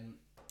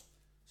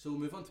 So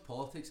we'll move on to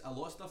politics. A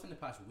lot of stuff in the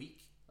past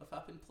week have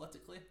happened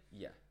politically.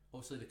 Yeah.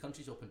 Obviously, the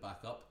country's opened back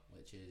up,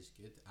 which is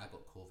good. I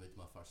got COVID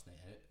my first night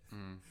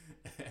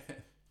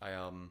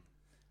out.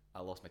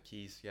 I lost my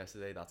keys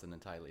yesterday. That's an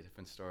entirely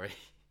different story.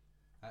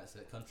 That's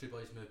it. Country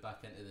boys moved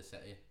back into the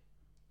city.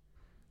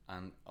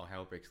 And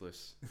hell breaks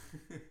loose.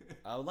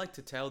 I would like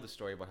to tell the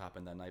story of what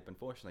happened that night, but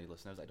unfortunately,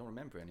 listeners, I don't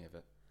remember any of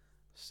it.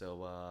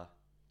 So,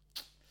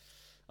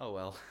 oh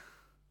well.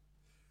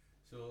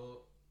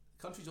 So,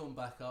 country's opened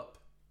back up,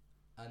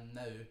 and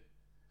now,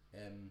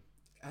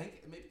 I think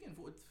it may be getting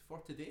voted for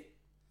today.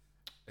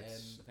 I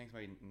think it's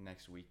maybe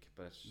next week,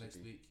 but next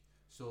week.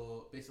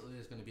 So basically,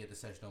 there's going to be a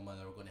decision on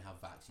whether we're going to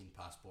have vaccine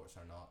passports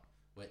or not,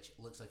 which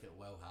looks like it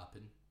will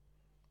happen.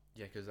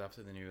 Yeah, because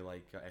after the new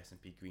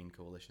S&P Green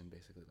coalition,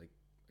 basically like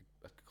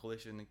a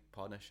coalition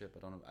partnership. I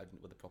don't know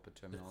what the proper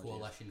terminology. The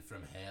coalition is.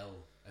 From hell,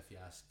 if you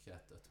ask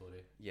a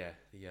Tory. Yeah,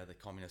 the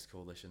communist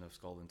coalition of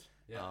Scotland.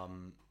 Yeah.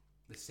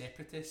 The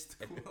separatist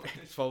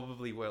coalition. It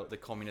probably will. The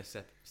communist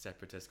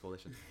separatist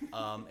coalition.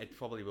 It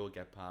probably will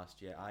get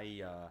passed. Yeah,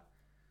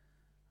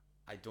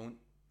 I don't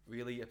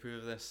really approve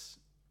of this.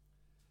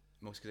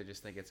 Most because I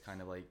just think it's kind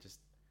of like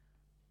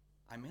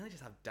I mainly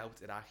just have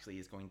doubts it actually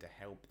is going to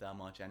help that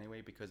much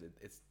anyway, because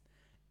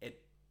it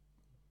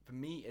for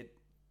me it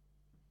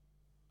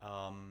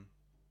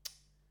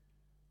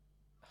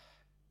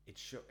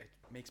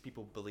makes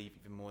people believe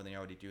even more than they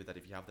already do that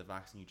if you have the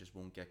vaccine you just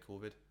won't get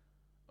COVID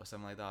or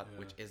something like that,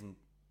 which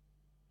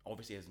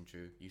obviously isn't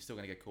true. You're still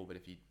gonna get COVID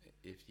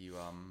if you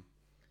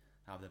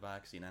have the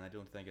vaccine, and I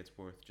don't think it's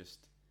worth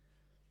just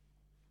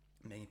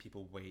making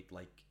people wait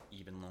like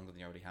even longer than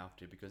they already have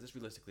to, because this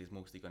realistically is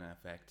mostly going to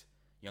affect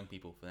young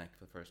people for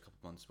the first couple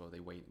of months while they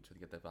wait until they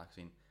get their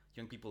vaccine.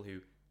 Young people who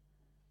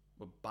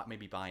were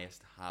maybe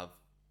biased have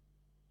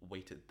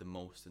waited the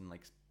most and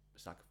like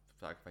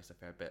sacrificed a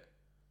fair bit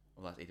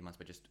over the last 18 months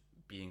by just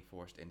being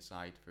forced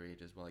inside for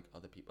ages, while like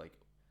other people, like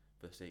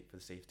for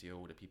the safety of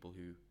older people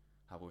who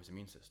have worse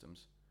immune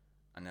systems,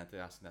 and now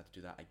they're asking that to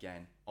do that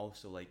again.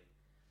 Also, like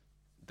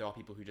there are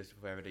people who just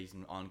for whatever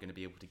reason aren't going to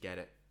be able to get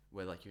it,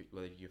 whether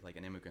you're like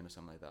an immigrant or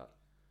something like that.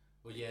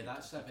 Well, yeah,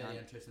 that's a very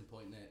interesting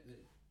point that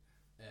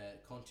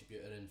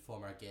contributor and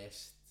former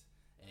guest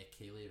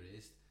Kaylee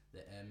raised.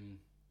 That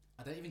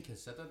I didn't even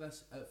consider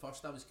this at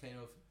first. I was kind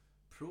of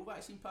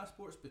pro-vaccine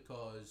passports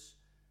because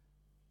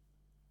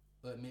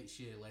it makes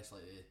you less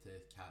likely to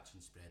catch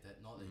and spread it.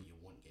 Not that you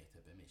won't get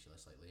it, but it makes you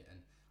less likely. And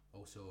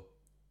also,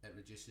 it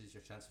reduces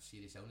your chance of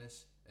serious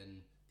illness, and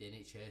the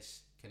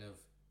NHS kind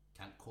of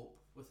can't cope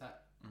with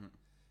that.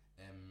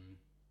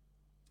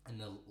 And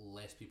the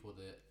less people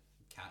that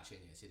catch it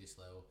and get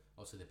seriously ill,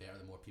 also the better.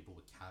 The more people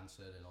with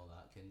cancer and all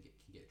that can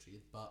get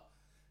treated. But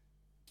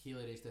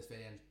Keela raised this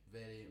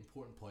very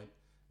important point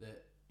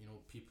that, you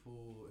know,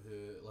 people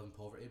who live in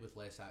poverty with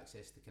less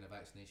access to kind of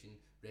vaccination,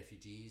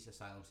 refugees,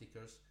 asylum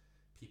seekers,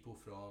 people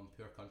from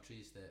poor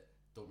countries that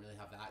don't really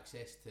have the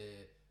access to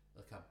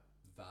like a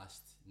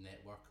vast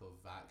network of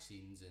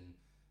vaccines and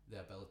the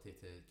ability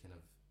to kind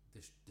of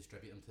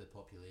distribute them to the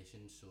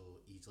population so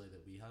easily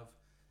that we have,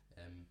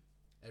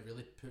 it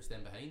really puts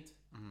them behind.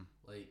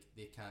 Like,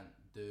 they can't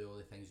do all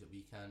the things that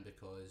we can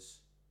because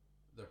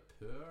they're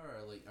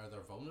poor or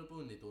they're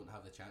vulnerable and they don't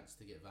have the chance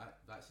to get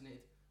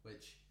vaccinated,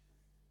 which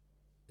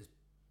is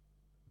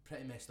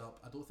pretty messed up.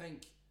 I don't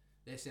think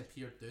the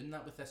SNP are doing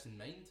that with this in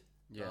mind.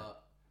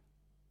 But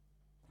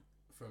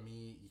for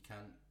me, you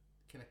can't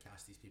kind of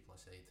cast these people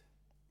aside.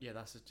 Yeah,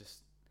 that's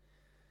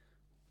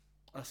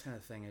kind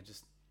of thing.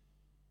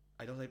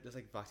 I don't like there's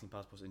vaccine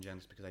passports in general,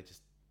 just because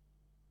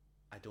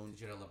I don't.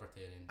 Because you're a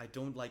libertarian. I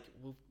don't like.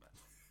 Well,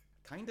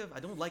 kind of. I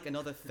don't like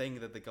another thing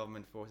that the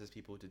government forces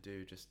people to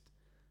do just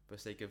for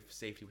the sake of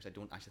safety, which I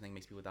don't actually think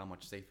makes people that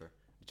much safer.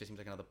 It just seems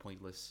like another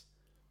pointless.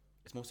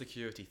 It's more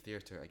security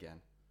theatre again.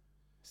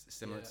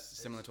 Similar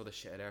to all the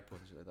shit at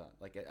airports and shit like that.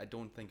 Like, I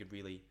don't think it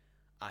really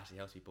actually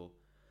helps people,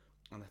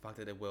 and the fact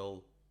that it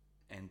will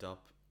end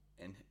up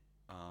in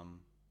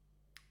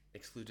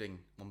excluding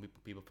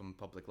people from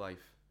public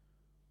life,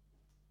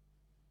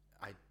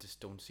 I just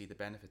don't see the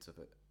benefits of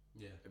it.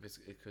 Yeah. If it's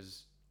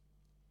because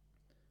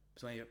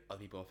so many other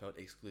people have felt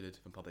excluded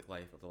from public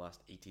life over the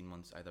last 18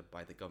 months, either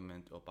by the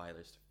government or by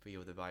this fear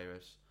of the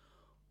virus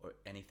or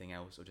anything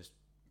else, or just,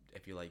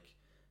 if you like,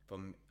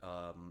 from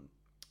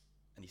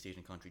an East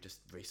Asian country, just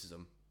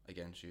racism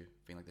against you,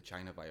 being like the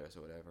China virus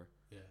or whatever.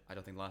 Yeah. I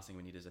don't think the last thing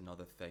we need is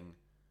another thing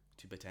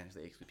to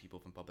potentially exclude people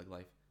from public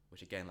life,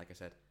 which again, like I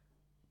said,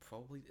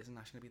 probably isn't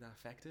actually going to be that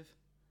effective.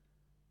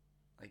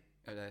 Like,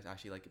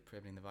 actually like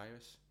preventing the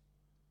virus.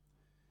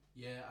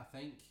 Yeah, I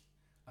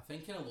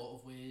think in a lot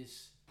of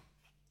ways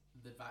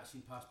the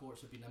vaccine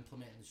passports have been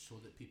implemented so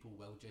that people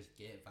will just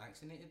get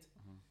vaccinated.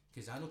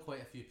 Because I know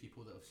quite a few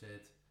people that have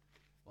said,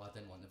 well, I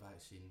didn't want the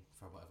vaccine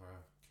for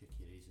whatever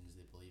kooky reasons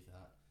they believe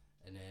that,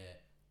 and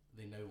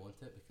they now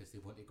want it because they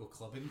want to go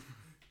clubbing.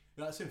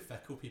 That's how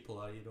fickle people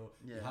are, you know.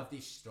 Yeah. You have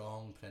these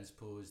strong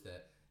principles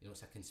that, you know,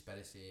 it's a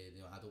conspiracy,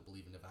 you know, I don't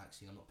believe in the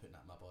vaccine, I'm not putting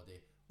that in my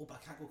body. Oh,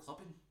 but I can't go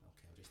clubbing?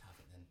 Okay, I'll just have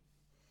it then.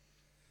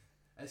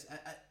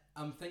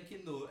 I'm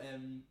thinking though,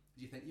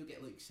 do you think you'll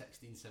get like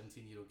 16,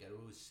 17-year-old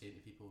girls saying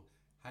to people,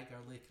 hi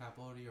girlie, can I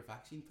borrow your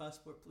vaccine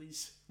passport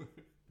please?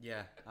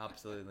 Yeah,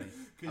 absolutely.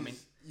 I mean,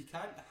 you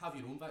can't have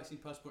your own vaccine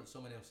passport and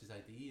someone else's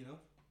ID, you know?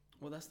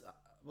 Well,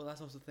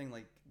 that's also the thing,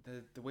 like,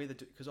 the way that,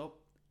 because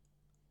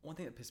one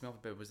thing that pissed me off a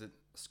bit was that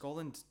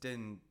Scotland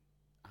didn't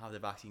have the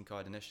vaccine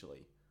card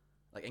initially.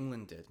 Like,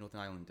 England did, Northern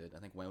Ireland did, I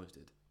think Wales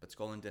did, but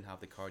Scotland didn't have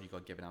the card you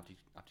got given after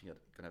you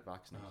got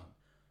vaccinated.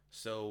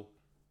 So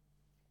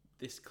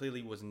this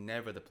clearly was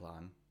never the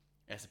plan.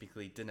 SNP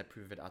clearly didn't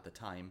approve it at the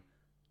time,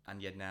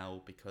 and yet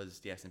now, because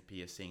the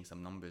SNP is seeing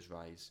some numbers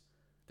rise,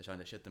 they're trying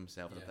to shit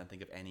themselves and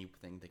think of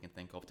anything they can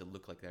think of to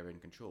look like they're in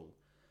control.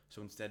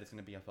 So instead, it's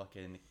going to be a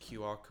fucking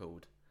QR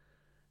code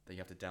that you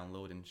have to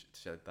download and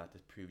shit like that to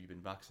prove you've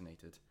been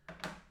vaccinated.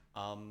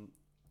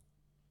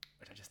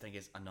 Which I just think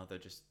is another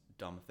just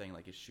dumb thing.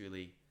 Like, it's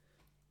surely,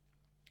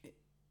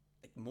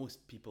 like,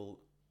 most people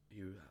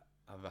who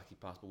have a vaccine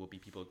passport will be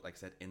people, like I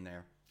said, in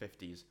their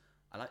 50s.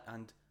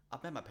 And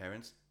I've met my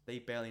parents. They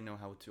barely know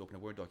how to open a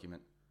Word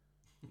document.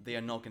 They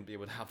are not going to be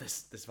able to have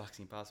this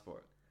vaccine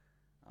passport.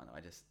 I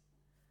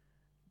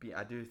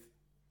don't know.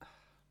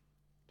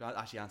 To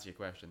actually answer your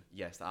question,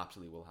 yes, that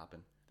absolutely will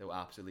happen. There will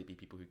absolutely be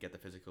people who get the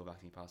physical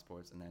vaccine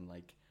passports, and then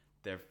like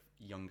their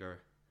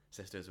younger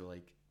sisters will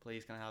like,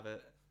 please, can I have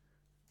it?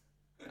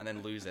 And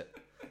then lose it.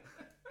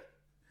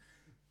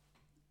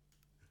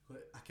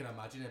 I can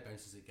imagine it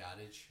bounces at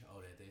garage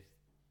already.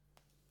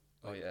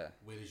 Like, oh yeah.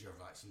 Where is your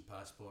vaccine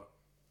passport?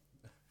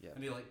 Yeah.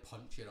 And they like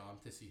punch your arm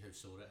to see how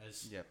sore it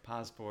is. Yeah,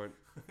 passport.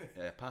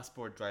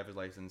 Passport, driver's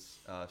license,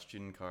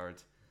 student card,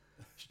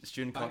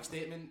 bank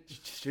statement,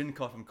 student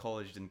card from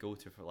college you didn't go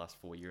to for the last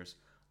 4 years,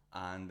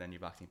 and then your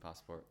vaccine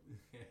passport,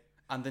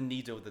 and the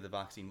needle that the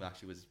vaccine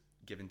actually was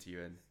given to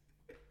you in.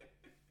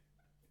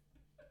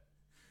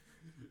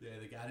 Yeah,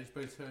 the garage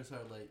bouncers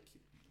are like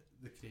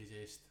the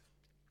craziest.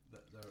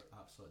 They're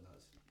absolute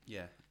nuts.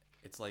 Yeah,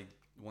 it's like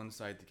one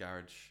side the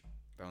garage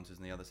bouncers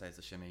and the other side's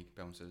the shimmy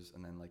bouncers,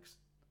 and then like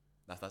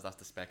that's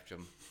the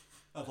spectrum.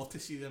 I'd love to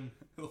see them.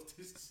 Come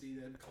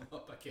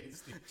up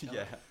against each other.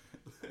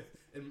 Yeah.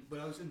 And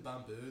when I was in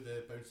Bamboo,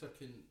 the bouncers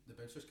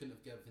couldn't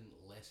have given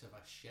less of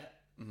a shit.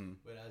 Mm-hmm.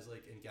 Whereas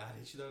like in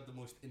garage, they're the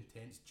most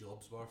intense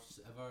jobs worth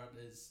ever.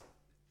 Is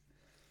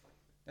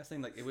that's the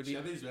thing. Like, it would be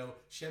shimmy as well.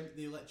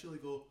 They literally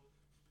go,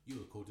 You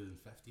were colder than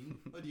 15.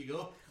 There you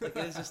go. Like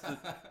it's just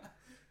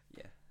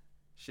yeah.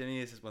 Shimmy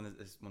is just one of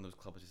those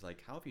clubs. Is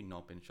like, how have you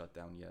not been shut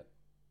down yet?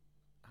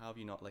 How have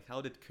you not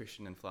how did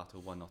Cushion and Flato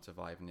 1 not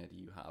survive, and yet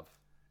you have?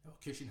 Oh,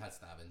 Cushion had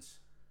stabbings.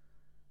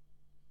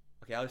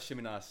 Okay, I was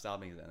Shimmy not have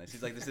stabbings then. It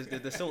seems like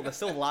they're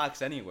still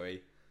lax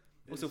anyway.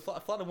 Also,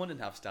 Flato 1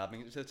 didn't have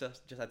stabbings. It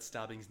just had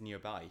stabbings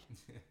nearby,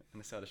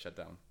 and they started to shut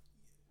down.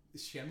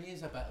 Shimmy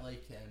is a bit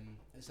like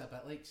it's a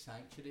bit like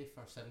Sanctuary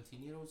for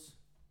 17-year-olds.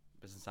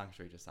 But it's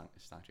Sanctuary just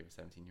Sanctuary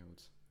for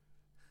 17-year-olds.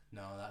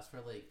 No, that's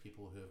for like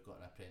people who have got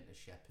an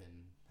apprenticeship and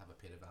have a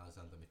pair of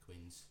Alexander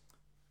McQueen's.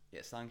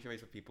 Yeah, Sanctuary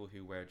is for people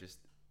who wear just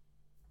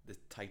the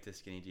tightest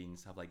skinny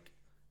jeans, have like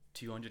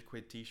 200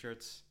 quid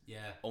t-shirts. Yeah.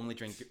 Only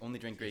drink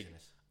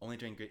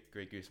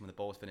Grey Goose. When the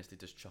ball's finished, they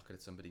just chuck it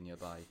at somebody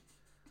nearby.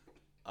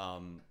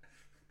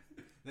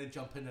 Then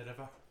jump in the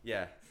river.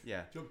 Yeah.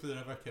 Jump to the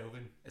river,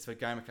 Kelvin. It's for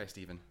Guy Mackay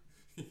Stephen.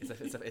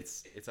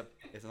 It's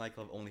a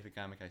nightclub only for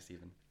Guy Mackay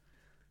Stephen.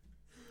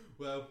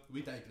 Well,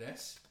 we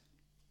digress.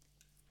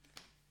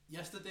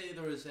 Yesterday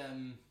there was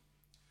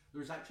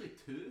actually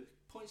 2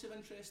 points of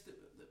interest that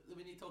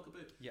we need to talk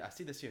about. Yeah, I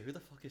see this here. Who the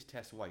fuck is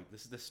Tess White?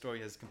 This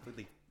story has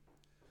completely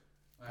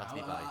passed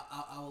me by.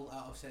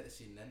 I'll set the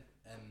scene then.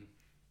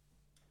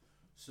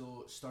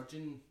 So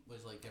Sturgeon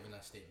was like giving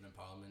a statement in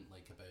Parliament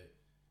like about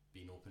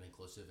being open,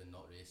 inclusive, and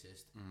not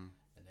racist. Mm.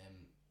 And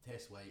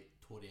Tess White,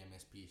 Tory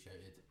MSP,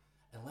 shouted,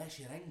 "Unless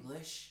you're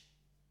English."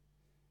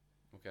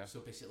 Okay.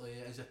 So basically,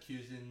 it is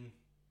accusing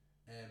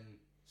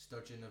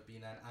Sturgeon of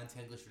being an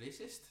anti-English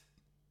racist,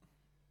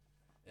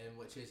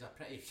 which is a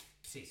pretty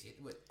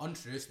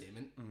untrue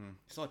statement. Mm-hmm.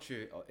 It's not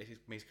true.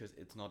 It's because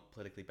it's not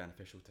politically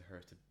beneficial to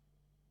her to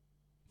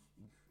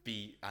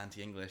be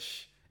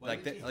anti-English.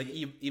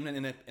 Even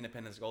in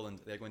independent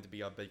Scotland, they're going to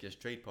be our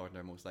biggest trade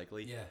partner most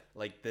likely. Yeah.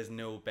 Like there's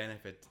no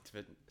benefit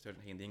to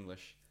certainly in the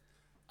English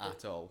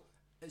at all.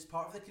 It's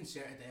part of the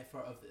concerted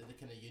effort of the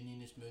kind of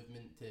unionist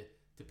movement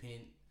to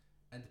paint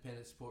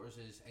independent supporters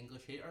as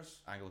English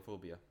haters.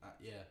 Anglophobia.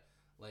 Yeah,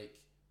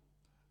 like,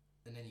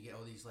 and then you get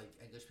all these like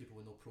English people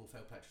with no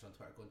profile pictures on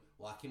Twitter going,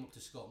 "Well, I came up to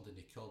Scotland and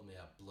they called me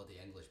a bloody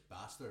English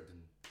bastard."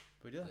 And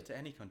but you do that to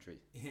any country.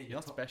 Yeah, you're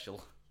not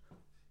special.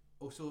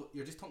 Also,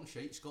 you're just talking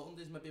shite. Scotland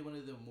is maybe one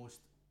of the most,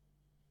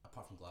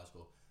 apart from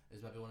Glasgow,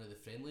 is maybe one of the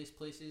friendliest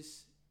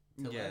places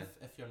to live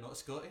if you're not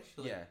Scottish.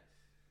 Like, yeah.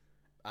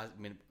 I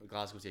mean,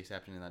 Glasgow's the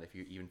exception in that if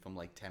you're even from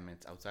like 10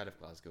 minutes outside of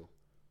Glasgow,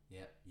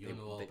 yeah, you'll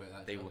know all about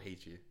that. They will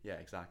hate you. Yeah,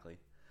 exactly.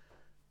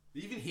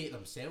 They even hate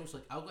themselves.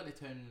 Like, I'll go to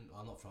town.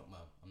 I'm not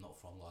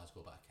from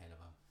Glasgow, but I kind of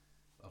am.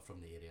 I'm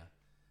from the area.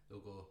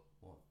 They'll go,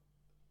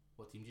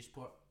 what team do you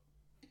support?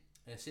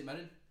 St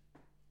Mirren.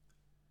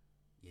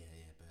 Yeah,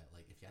 but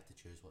like if you had to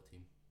choose, what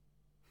team?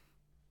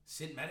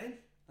 St Mirren.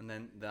 And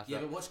then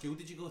but what school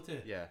did you go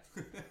to? Yeah.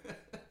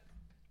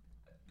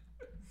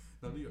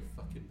 None of your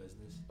fucking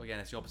business. Again,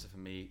 it's the opposite for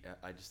me.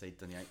 I just say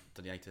Dundee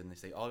United, and they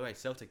say, "All right,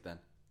 Celtic then."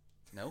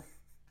 No.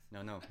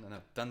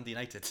 Dundee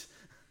United.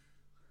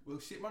 Well,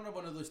 St Mirren are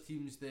one of those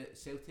teams that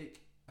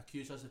Celtic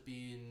accuse us of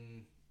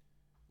being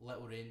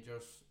Little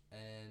Rangers,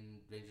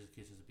 and Rangers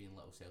accuse us of being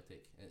Little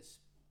Celtic.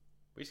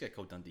 We just get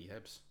called Dundee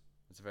Hibs.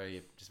 It's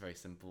very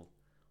simple.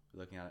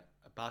 We're looking at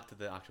it. Back to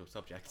the actual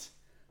subject.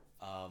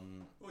 Oh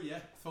yeah,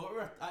 thought we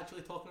were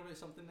actually talking about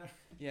something there.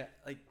 Yeah,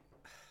 like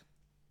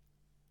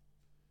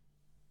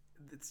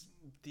it's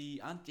the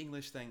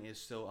anti-English thing is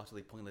so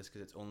utterly pointless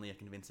because it's only a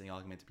convincing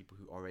argument to people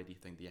who already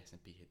think the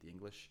SNP hate the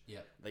English. Yeah,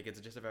 like it's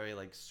just a very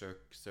like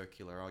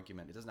circular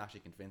argument. It doesn't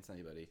actually convince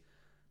anybody.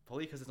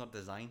 Probably because it's not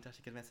designed to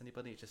actually convince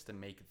anybody. It's just to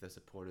make the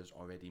supporters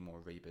already more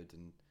rabid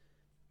and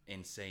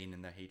insane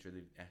in their hatred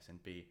of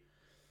SNP,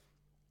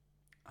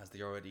 as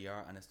they already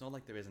are. And it's not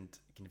like there isn't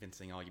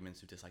convincing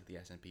arguments who dislike the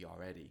SNP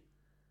already.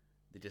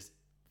 They just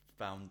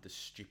found the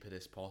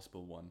stupidest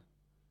possible one,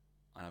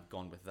 and have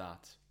gone with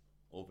that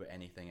over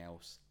anything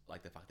else,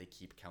 like the fact they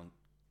keep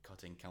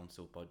cutting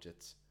council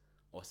budgets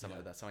or something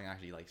like that, something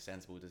actually like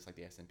sensible, just like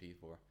the SNP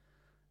for.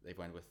 They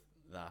went with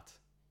that,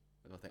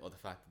 or the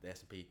fact that the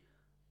SNP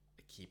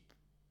keep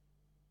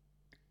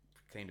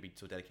claim to be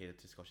so dedicated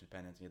to Scottish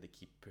independence, and yet they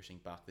keep pushing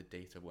back the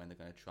date of when they're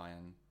going to try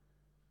and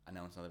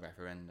announce another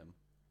referendum,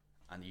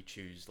 and you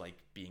choose like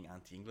being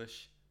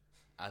anti-English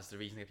as the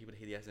reason that people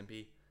hate the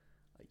SNP.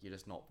 Like, you're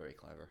just not very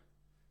clever.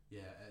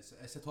 Yeah,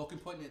 it's a talking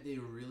point that they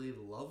really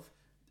love.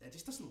 It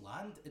just doesn't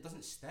land. It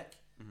doesn't stick.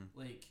 Mm-hmm.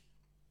 Like,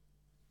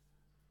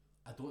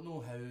 I don't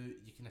know how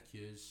you can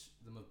accuse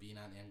them of being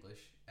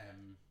anti-English.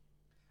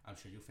 I'm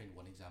sure you'll find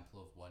one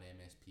example of one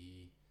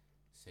MSP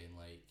saying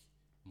like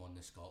 "Mon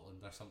the Scotland"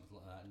 or something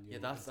like that.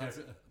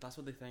 And that's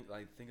what they think.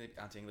 Like, think like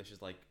anti-English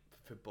is like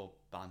football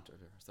banter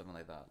or something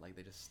like that. Like,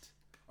 they just,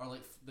 or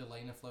like the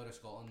line of "Flower of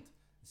Scotland"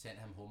 sent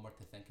him homeward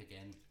to think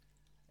again.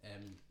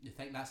 You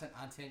think that's an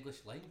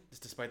anti-English line?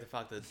 Just despite the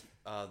fact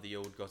that the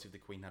old Gossip the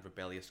Queen had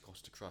 "rebellious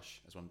Scotch to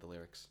crush" as one of the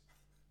lyrics.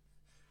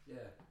 Yeah.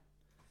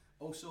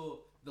 Also,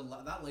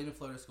 that line of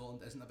 "Flower of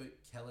Scotland" isn't about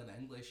killing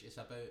English. It's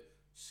about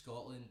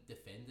Scotland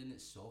defending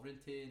its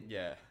sovereignty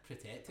and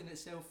protecting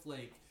itself,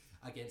 like,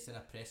 against an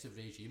oppressive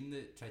regime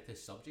that tried to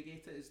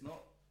subjugate it. It's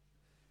not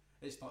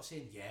It's not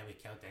saying, yeah, we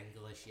killed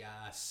English,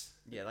 yes.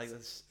 Yeah, like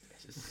it's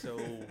just so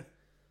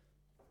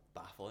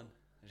baffling.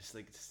 It's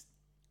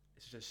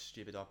just a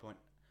stupid argument.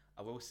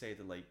 I will say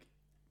that like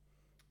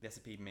the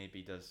SNP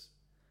maybe does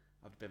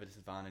have a bit of a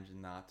disadvantage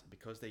in that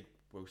because they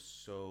grew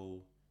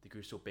so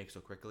big so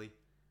quickly.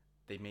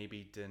 They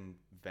maybe didn't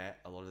vet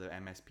a lot of their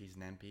MSPs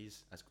and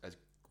MPs as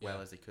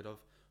well as they could have.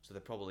 So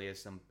there probably is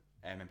some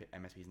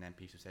MSPs and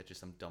MPs who said just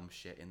some dumb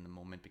shit in the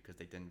moment because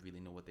they didn't really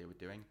know what they were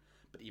doing.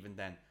 But even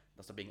then,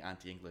 that's not being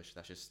anti-English.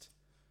 That's just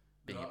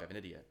being a bit of an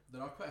idiot.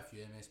 There are quite a few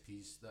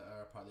MSPs that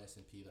are part of the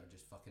SNP that are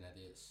just fucking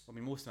idiots. I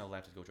mean, most of them are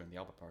left to go join the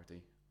Albert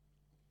Party.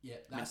 Yeah,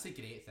 that's the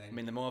great thing. I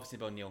mean, the more I've seen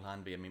about Neil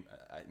Hanby,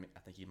 I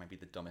think he might be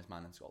the dumbest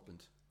man in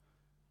Scotland.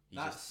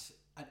 That's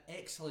an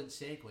excellent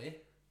segue.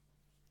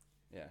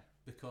 Yeah.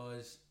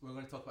 Because we're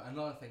going to talk about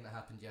another thing that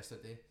happened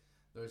yesterday.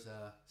 There was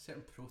a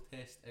certain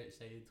protest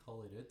outside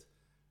Holyrood.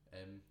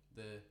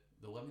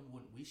 The women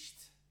want wished.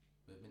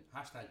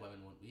 Hashtag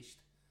women want wished.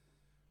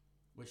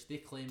 Which they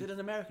claim. Did an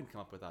American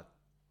come up with that?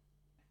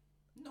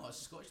 No, it's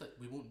Scottish. Like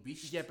we won't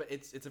wished. Yeah, but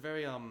it's a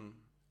very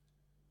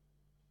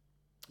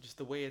just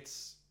the way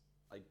it's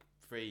like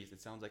phrased.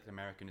 It sounds like an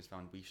American has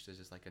found wished as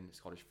just like a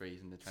Scottish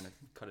phrase, and they're trying to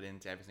cut it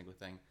into every single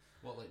thing.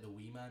 What, like the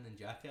wee man in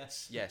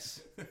Jackass?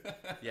 Yes.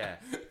 Yeah.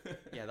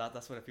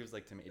 That's what it feels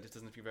like to me. It just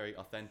doesn't feel very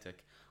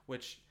authentic,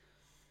 which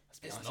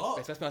it's not.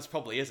 Let's be honest,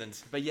 probably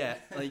isn't. But yeah,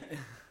 like.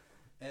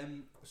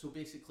 So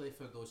basically,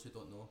 for those who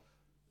don't know,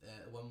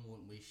 Women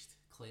Won't Wished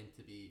claim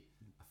to be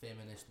a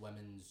feminist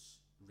women's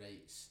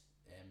rights,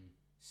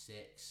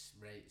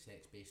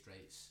 sex-based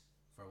rights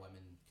for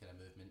women kind of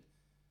movement.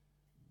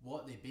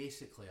 What they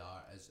basically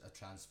are is a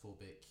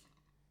transphobic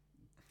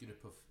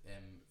group of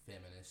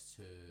feminists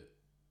who,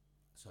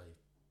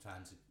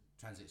 trans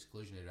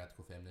exclusionary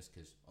radical feminists,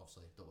 because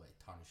obviously don't want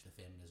to tarnish the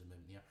feminism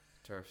movement here.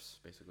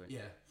 TERFs, basically.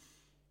 Yeah,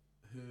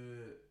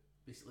 who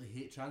basically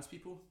hate trans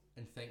people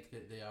and think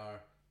that they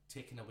are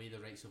taking away the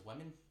rights of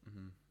women.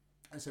 Mm-hmm.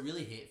 It's a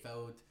really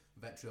hate-filled,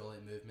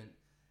 vitriolic movement,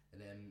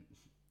 and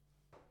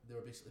they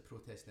were basically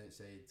protesting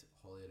outside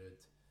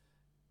Holyrood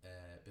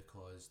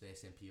because the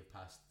SNP have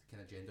passed the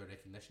kind of Gender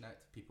Recognition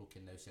Act. People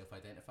can now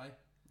self-identify.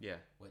 Yeah.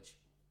 Which,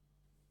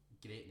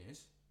 great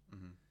news.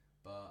 Mm-hmm.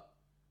 But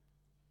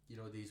you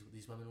know, these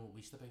women won't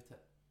wish about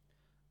it.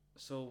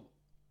 So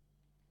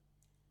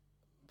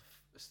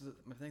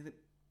the thing that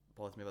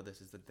bothers me about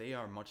this is that they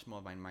are much more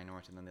of a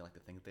minority than they like to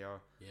think they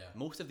are. Yeah.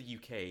 Most of the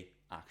UK,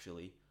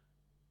 actually,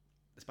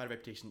 despite a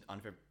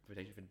unfair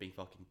reputation for being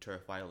fucking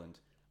Turf Island,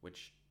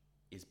 which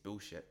is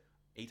bullshit,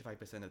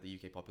 85% of the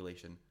UK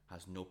population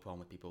has no problem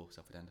with people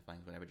self-identifying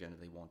whatever gender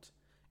they want.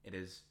 It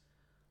is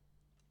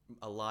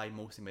a lie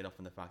mostly made up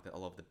from the fact that a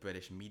lot of the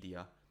British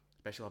media,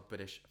 especially a lot of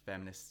British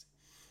feminists,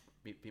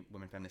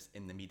 women feminists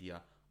in the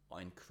media,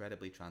 are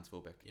incredibly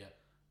transphobic. Yeah.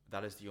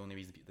 That is the only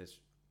reason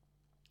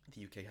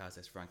the UK has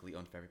this frankly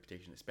unfair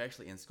reputation,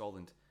 especially in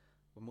Scotland,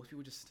 where most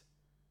people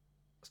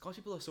Scottish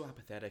people are so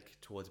apathetic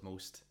towards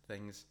most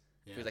things.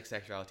 Yeah. It feels like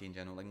sexuality in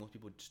general. Like most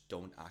people just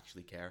don't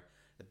actually care.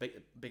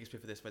 The biggest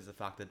proof of this was the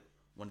fact that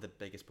one of the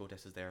biggest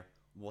protesters there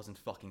wasn't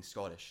fucking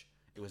Scottish.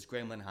 It was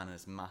Graham Linehan and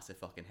his massive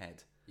fucking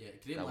head. Yeah,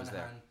 Graham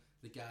Linehan,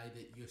 the guy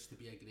that used to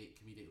be a great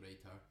comedic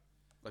writer.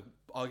 Like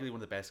arguably one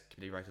of the best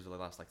comedic writers of the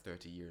last like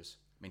 30 years.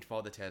 I mean,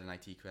 Father Ted and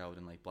IT Crowd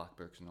and like Black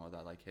Books and all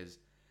that. Like his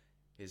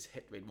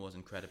hit rate was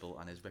incredible,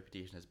 and his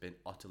reputation has been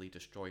utterly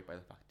destroyed by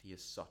the fact he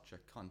is such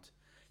a cunt.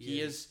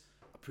 He is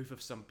a proof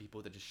of some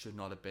people that just should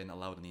not have been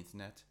allowed on the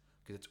internet,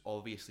 because it's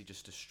obviously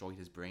just destroyed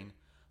his brain.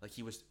 Like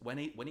he was when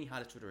he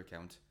had a Twitter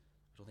account,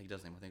 I don't think he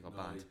does anymore. I think he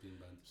got banned.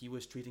 He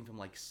was tweeting from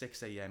like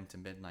 6 a.m. to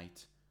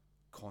midnight,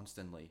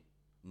 constantly,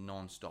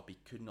 non-stop. He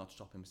could not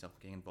stop himself from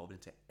getting involved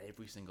into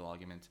every single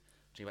argument,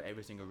 about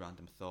every single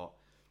random thought.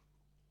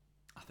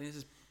 I think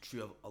this is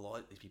true of a lot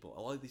of these people.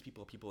 A lot of these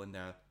people are people in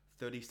their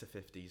 30s to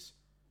 50s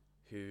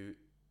who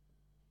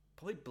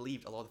probably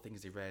believed a lot of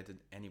things they read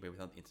anyway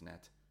without the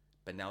internet,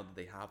 but now that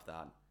they have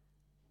that,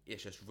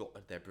 it's just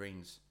rotted their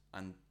brains,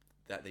 and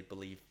that they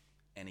believe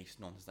any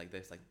nonsense like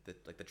this,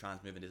 like the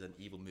trans movement is an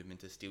evil movement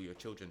to steal your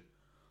children,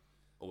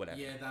 or whatever.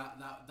 Yeah,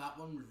 that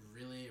one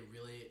really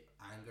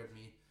angered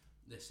me.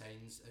 The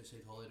signs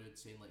outside Holyrood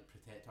saying like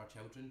 "protect our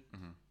children."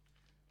 Mm-hmm.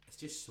 It's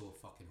just so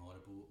fucking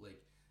horrible.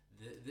 Like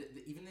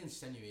the even the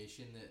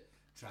insinuation that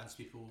trans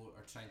people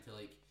are trying to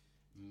like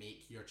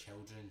make your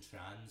children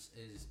trans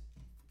is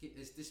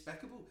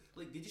despicable.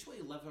 Like they just want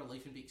to live their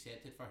life and be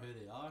accepted for who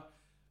they are.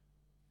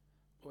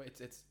 Well,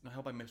 it's not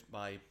helped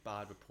by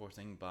bad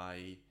reporting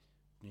by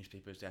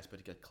newspapers desperate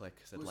to get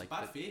clicks. Well, like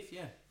bad faith,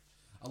 yeah.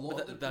 A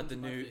lot of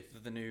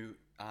the new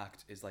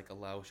act is like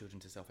allow children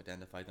to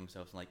self-identify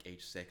themselves from like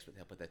age 6 with the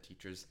help of their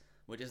teachers,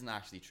 which isn't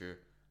actually true,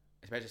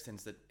 especially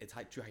since that it's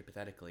true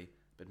hypothetically,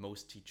 but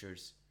most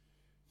teachers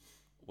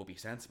will be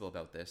sensible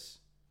about this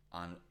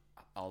and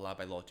are allowed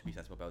by law to be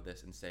sensible about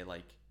this and say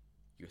like,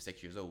 you're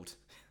 6 years old,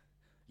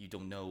 you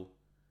don't know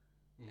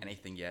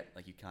anything yet,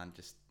 like you can't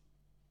just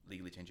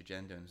legally change your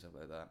gender and stuff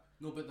like that.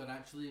 No, but they're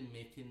actually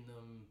making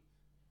them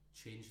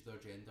change their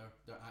gender.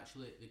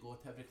 They go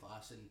to every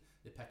class and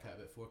they pick out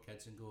about 4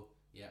 kids and go,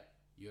 yeah,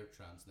 you're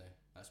trans now.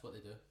 That's what they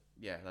do.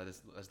 Yeah,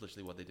 that's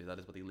literally what they do. That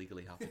is what they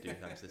legally have to do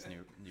thanks to this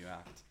new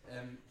act.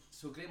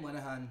 So Graham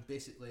Linehan,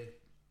 basically,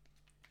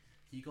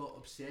 he got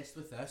obsessed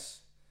with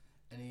this,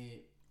 and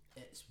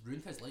it's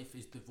ruined his life.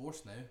 He's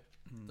divorced now,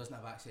 doesn't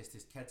have access to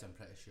his kids, I'm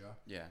pretty sure.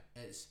 Yeah.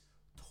 It's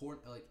torn,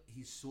 like,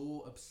 he's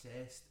so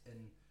obsessed,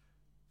 and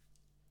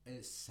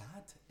it's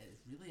sad. It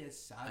really is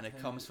sad. And it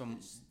how comes from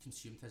it's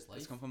consumed his life.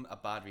 It's come from a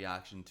bad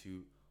reaction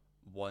to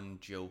one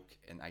joke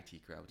in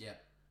IT crowd. Yeah.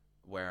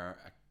 Where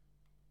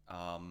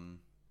a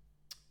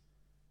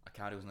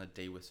cat was on a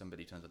date with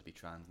somebody who turns out to be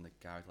trans, and the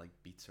guy like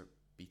beats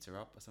her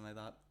up or something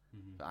like that,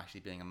 but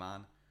actually being a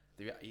man.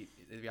 The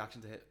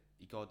reaction to it,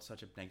 he got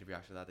such a negative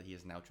reaction to that he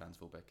is now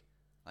transphobic.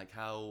 Like,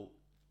 how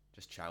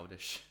just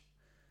childish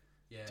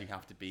Yeah. do you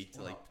have to be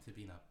to like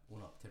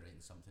own up to writing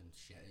something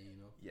shitty, you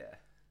know? Yeah.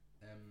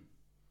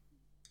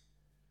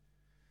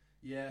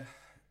 Yeah,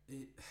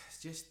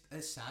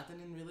 it's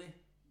saddening, really.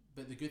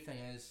 But the good thing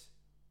is,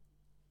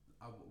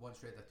 I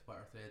once read a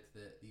Twitter thread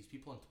that these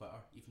people on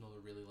Twitter, even though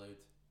they're really loud,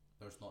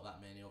 there's not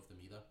that many of them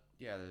either.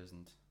 Yeah, there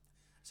isn't.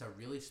 It's a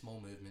really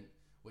small movement,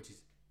 which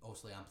is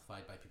obviously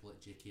amplified by people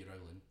like J.K.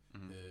 Rowling,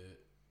 who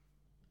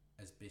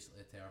is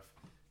basically a TERF.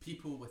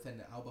 People within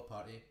the Alba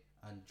Party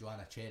and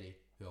Joanna Cherry,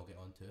 who I'll get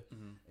on to,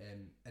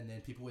 and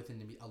then people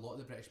within a lot of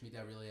the British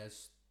media really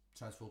is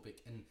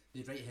transphobic, and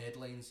they write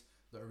headlines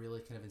that are really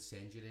kind of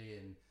incendiary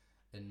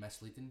and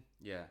misleading.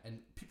 Yeah. And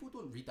people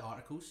don't read the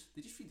articles;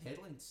 they just read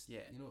headlines.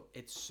 Yeah. You know,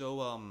 it's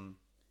so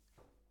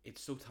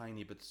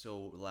tiny but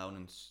so loud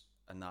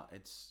and that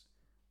it's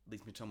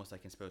leads me to almost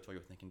like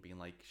conspiratorial thinking, being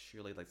like,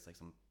 surely that's like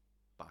some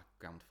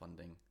background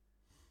funding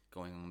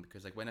going on,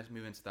 because like when a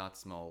movement's that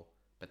small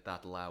but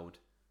that loud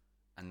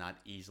and that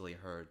easily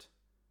heard,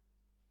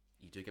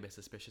 you do get a bit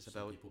suspicious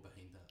about people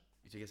behind that.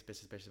 You do get a bit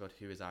suspicious about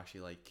who is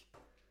actually like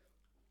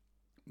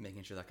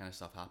making sure that kind of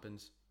stuff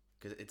happens,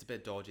 because it's a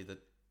bit dodgy that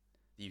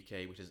the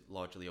UK, which is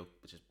largely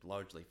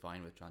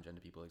fine with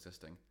transgender people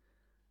existing,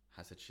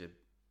 has such a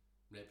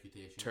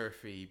reputation,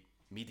 turfy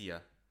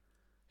media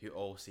who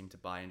all seem to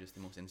buy into just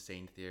the most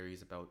insane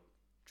theories about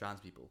trans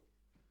people.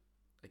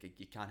 Like,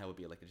 you can't help but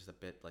be like just a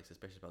bit like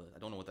suspicious about it. I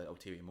don't know what the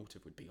ulterior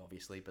motive would be,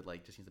 obviously, but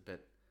like just seems a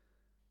bit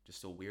just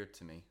so weird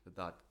to me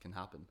that can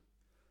happen.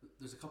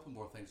 There's a couple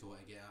more things I want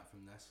to get at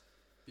from this.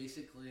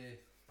 Basically,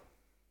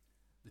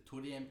 there's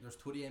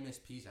Tory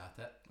MSPs at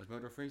it. Was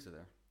Murdo Fraser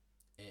there?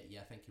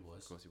 Yeah, I think he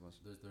was. Of course he was.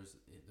 There's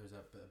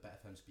a bit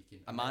of him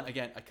speaking. A man,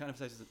 again, I can't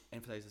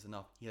emphasize this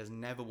enough. He has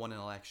never won an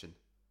election.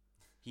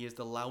 He is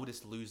the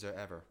loudest loser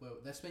ever. Well,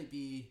 this might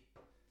be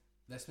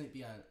it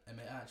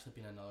might have actually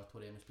been another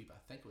Tory MSP, but I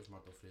think it was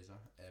Murdo Fraser.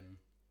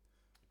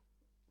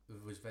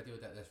 Was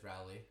videoed at this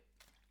rally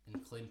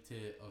and claimed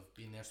to have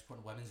been there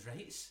supporting women's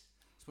rights.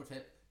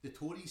 The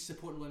Tories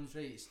supporting women's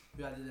rights,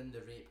 who added in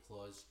the rape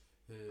clause,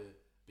 who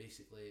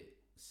basically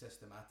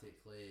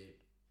systematically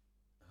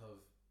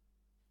have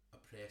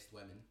oppressed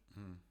women,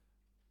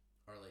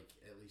 or like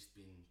at least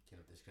been kind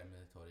of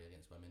discriminatory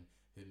against women,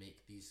 who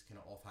make these kind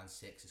of offhand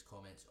sexist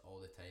comments all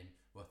the time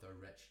with their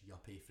rich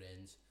yuppie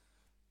friends,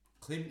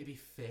 claiming to be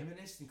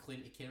feminist and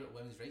claiming to care about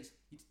women's rights.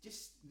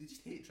 They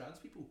just hate trans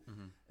people,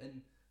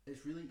 and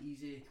it's really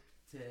easy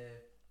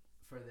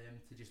for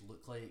them to just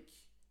look like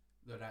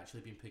they're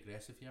actually being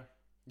progressive here.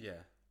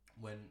 Yeah.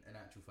 When in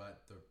actual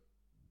fact they're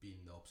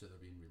being the opposite. They're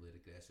being really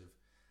regressive.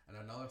 And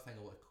another thing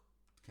I want to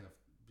kind of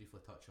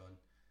briefly touch on,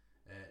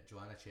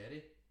 Joanna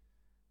Cherry.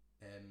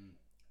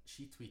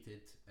 She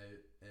tweeted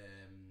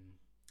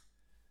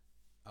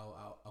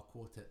out. I'll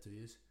quote it to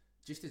you.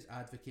 Just as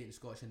advocating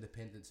Scottish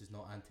independence is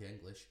not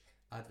anti-English,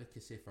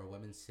 advocacy for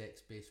women's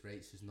sex-based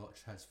rights is not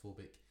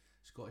transphobic.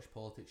 Scottish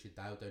politics should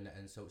dial down the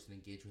insults and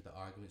engage with the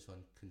arguments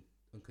on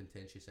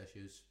contentious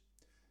issues.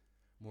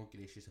 More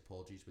gracious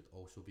apologies would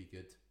also be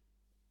good.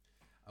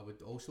 I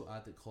would also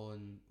add that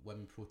calling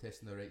women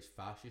protesting their rights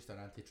fascist or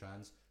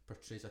anti-trans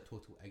portrays a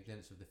total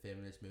ignorance of the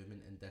feminist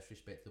movement and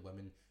disrespect to the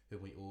women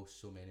whom we owe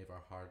so many of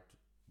our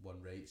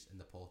hard-won rights in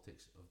the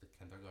politics of the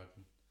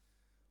kindergarten.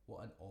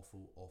 What an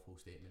awful, awful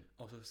statement.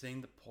 Also,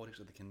 saying the politics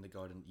of the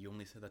kindergarten, you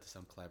only said that to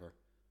sound clever.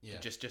 Yeah.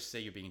 Just say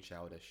you're being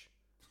childish.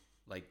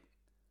 Like,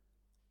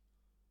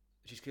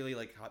 she's clearly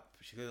wrote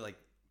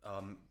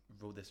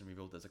this and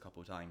rewrote this a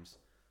couple of times.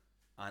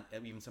 And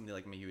even somebody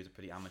like me who is a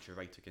pretty amateur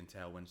writer can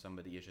tell when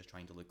somebody is just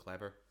trying to look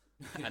clever.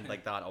 And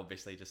like that,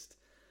 obviously, just...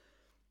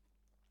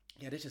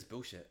 Yeah, it's just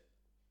bullshit.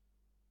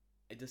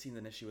 It does seem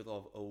an issue with a lot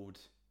of old...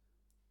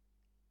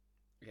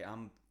 Okay,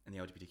 I'm in the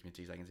LGBT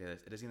community, so I can say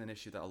this. It does seem an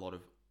issue that a lot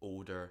of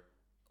older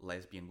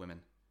lesbian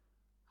women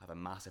have a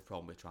massive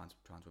problem with trans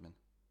women.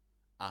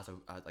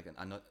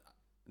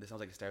 This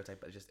sounds like a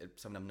stereotype, but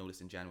it's something I've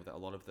noticed in general, that a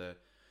lot of the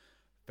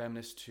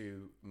feminists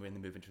who were in the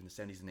movement from the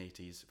 70s and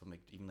 80s, from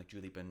even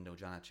Julie Bindel,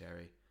 Janet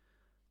Cherry,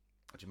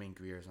 or Jermaine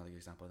Greer is another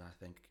example of that. I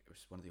think it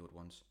was one of the old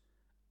ones.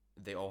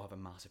 They all have a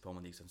massive problem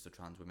with the existence of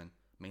trans women,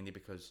 mainly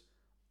because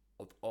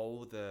of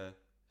all the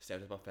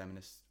stereotypes about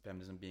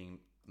feminism being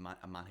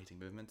a man-hating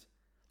movement.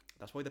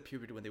 That's why the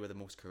period when they were the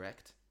most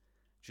correct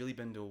Julie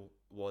Bindel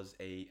was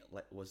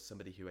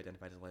somebody who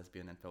identified as a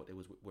lesbian and felt it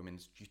was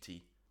women's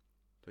duty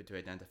to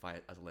identify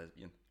as a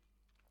lesbian.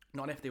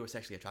 Not if they were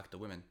sexually attracted to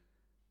women,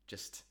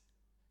 just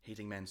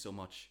hating men so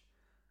much.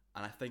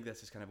 And I think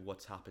this is kind of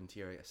what's happened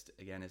here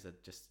again, is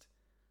that just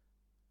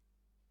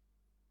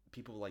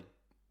people like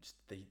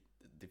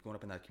they've grown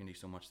up in that community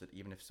so much that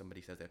even if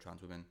somebody says they're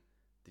trans women,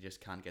 they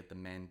just can't get the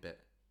men bit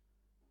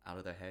out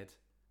of their head.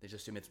 They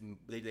just assume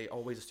they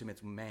always assume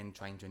it's men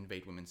trying to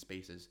invade women's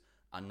spaces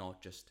and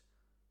not just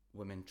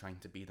women trying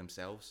to be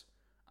themselves.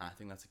 And I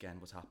think that's again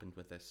what's happened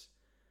with this.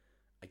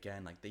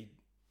 Again, like they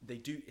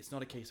do, it's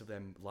not a case of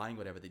them lying or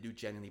whatever, they do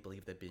genuinely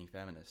believe they're being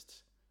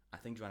feminists. I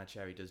think Joanna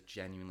Cherry does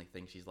genuinely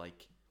think she's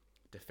like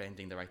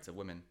defending the rights of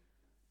women,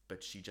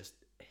 but she just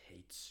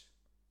hates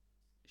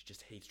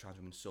trans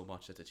women so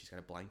much that she's kind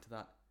of blind to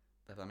that,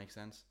 if that makes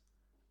sense.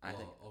 Well, I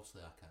think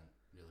obviously I can't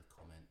really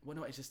comment. Well,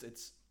 no, it's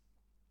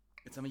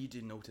something you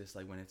do notice,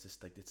 like when it's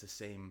just like it's the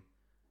same.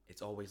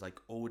 It's always like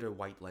older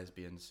white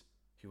lesbians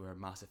who were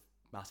massive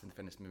in the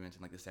feminist movement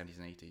in like the 70s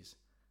and 80s,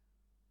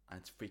 and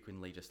it's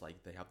frequently just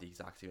like they have the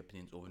exact same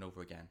opinions over and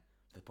over again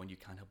to the point you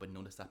can't help but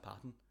notice that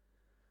pattern.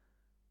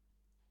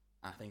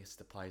 I think it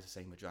applies the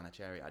same with Joanna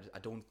Cherry.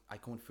 I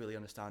can't fully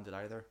understand it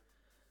either,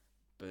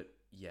 but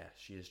yeah,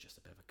 she is just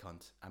a bit of a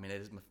cunt. I mean,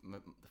 it is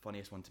the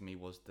funniest one to me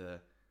was the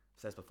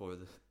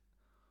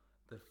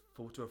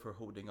photo of her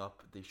holding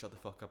up the "Shut the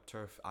Fuck Up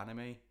Turf"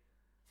 anime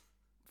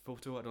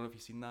photo. I don't know if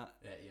you've seen that.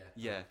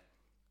 Yeah.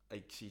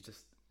 Like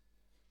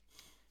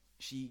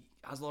she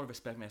has a lot of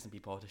respect for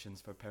SNP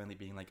politicians for apparently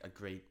being like a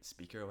great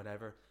speaker or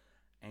whatever.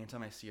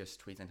 Anytime I see her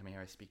tweets, anytime I hear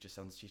her speak, she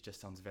just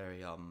sounds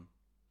very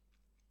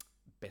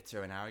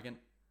bitter and arrogant.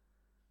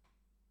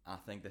 I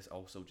think this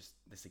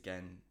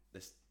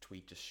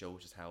tweet just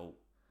shows just how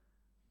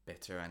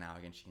bitter and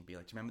arrogant she can be.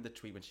 Like, do you remember the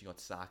tweet when she got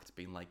sacked,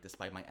 being like,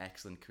 "Despite my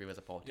excellent career as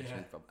a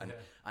politician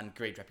and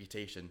great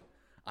reputation,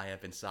 I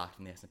have been sacked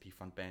from the SNP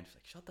front bench."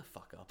 Like, shut the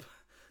fuck up.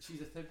 She's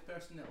the type of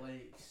person that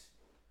likes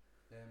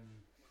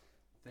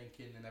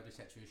thinking in every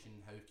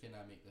situation, how can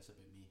I make this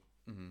about me?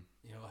 Mm-hmm.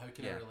 You know, how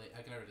can I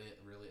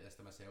relate this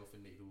to myself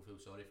and make people feel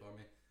sorry for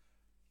me?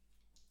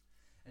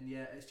 And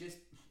yeah, it's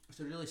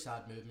a really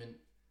sad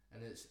movement,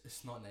 and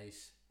it's not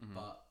nice. Mm-hmm.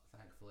 But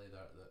thankfully,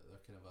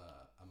 they're kind of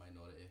a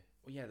minority.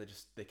 Well, yeah,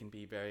 they can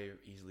be very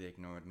easily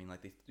ignored. I mean,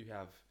 like, they do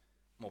have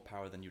more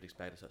power than you'd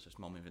expect such a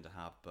small movement to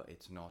have, but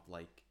it's not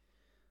like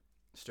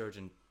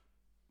Sturgeon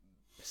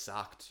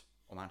sacked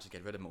or managed to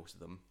get rid of most of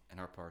them in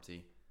her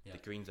party. Yeah. The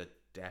Greens are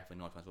definitely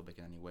not transphobic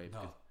in any way.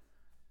 No.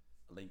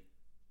 Because, like,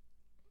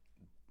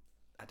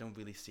 I don't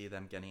really see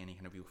them getting any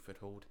kind of real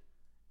foothold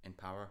in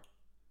power,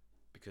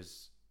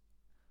 because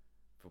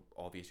for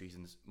obvious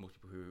reasons, most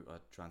people who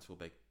are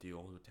transphobic do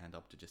also tend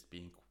up to just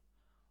being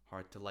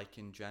hard to like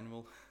in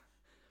general.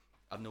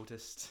 I've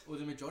noticed. Well,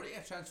 the majority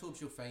of transphobes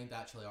you'll find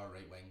actually are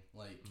right wing,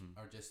 like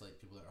are just like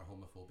people that are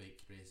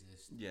homophobic,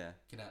 racist. Yeah.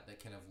 That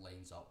kind of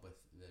lines up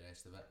with the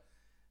rest of it.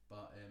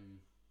 But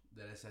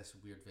there is this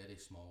weird, very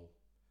small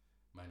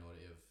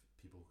minority of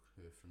people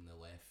who, from the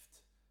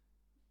left,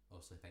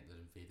 obviously think they're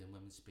invading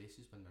women's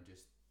spaces when they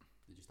just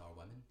are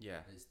women.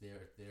 Yeah. It's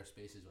their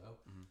space as well.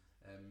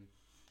 Mm-hmm.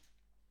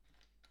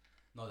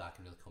 Not that I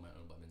can really comment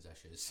on women's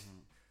issues.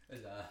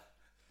 As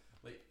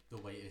like the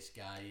whitest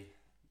guy,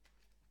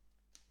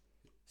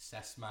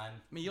 cis man.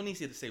 I mean, you only need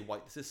to say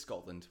white. This is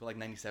Scotland. We're like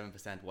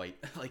 97%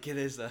 white. Like, it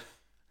is a...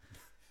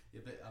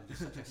 Yeah, but I'm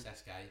just such a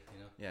cis guy, you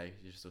know. Yeah,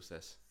 you're just so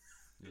cis.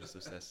 You're just so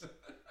cis.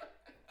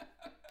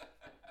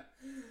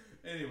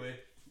 Anyway,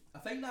 I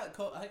think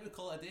we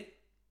call it a day.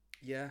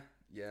 Yeah,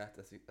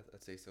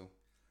 I'd say so.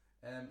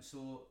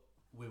 So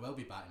we will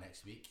be back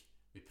next week.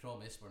 We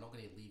promise we're not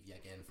going to leave you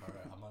again for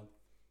a month.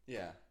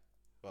 Yeah.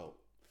 Well,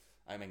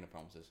 I make no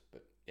promises,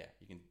 but yeah,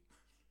 you can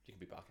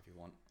be back if you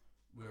want.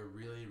 We're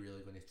really,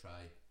 really going to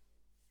try.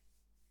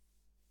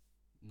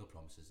 No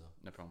promises though.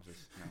 No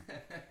promises. No.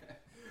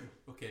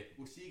 Okay,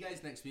 we'll see you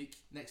guys next week,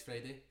 next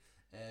Friday.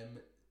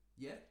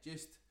 Yeah,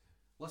 just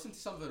listen to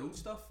some of our old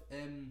stuff.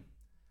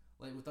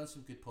 Like, we've done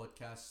some good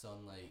podcasts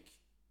on like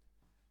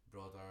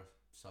broader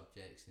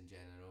subjects in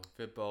general.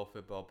 Football,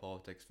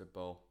 politics,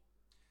 football.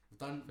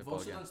 We've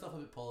also done stuff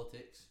about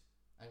politics.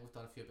 I think we've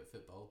done a few about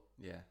football.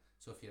 Yeah.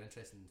 So if you're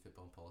interested in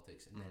football and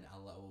politics, and then a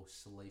little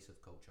slice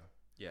of culture.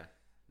 Yeah.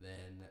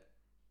 Then,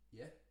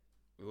 yeah.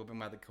 We will bring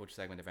back the coach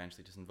segment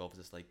eventually. Just involves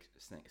us like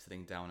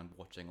sitting down and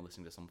watching or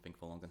listening to something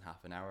for longer than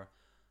half an hour.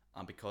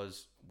 And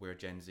because we're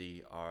Gen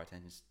Z, our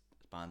attention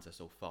spans are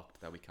so fucked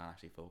that we can't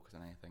actually focus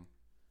on anything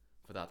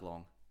for that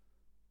long.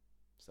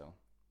 So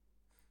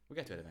we'll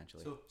get to it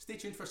eventually. So stay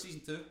tuned for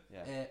season 2.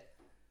 Yeah.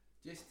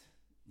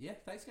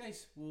 Thanks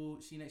guys. We'll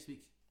see you next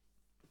week.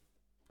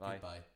 Bye. Goodbye.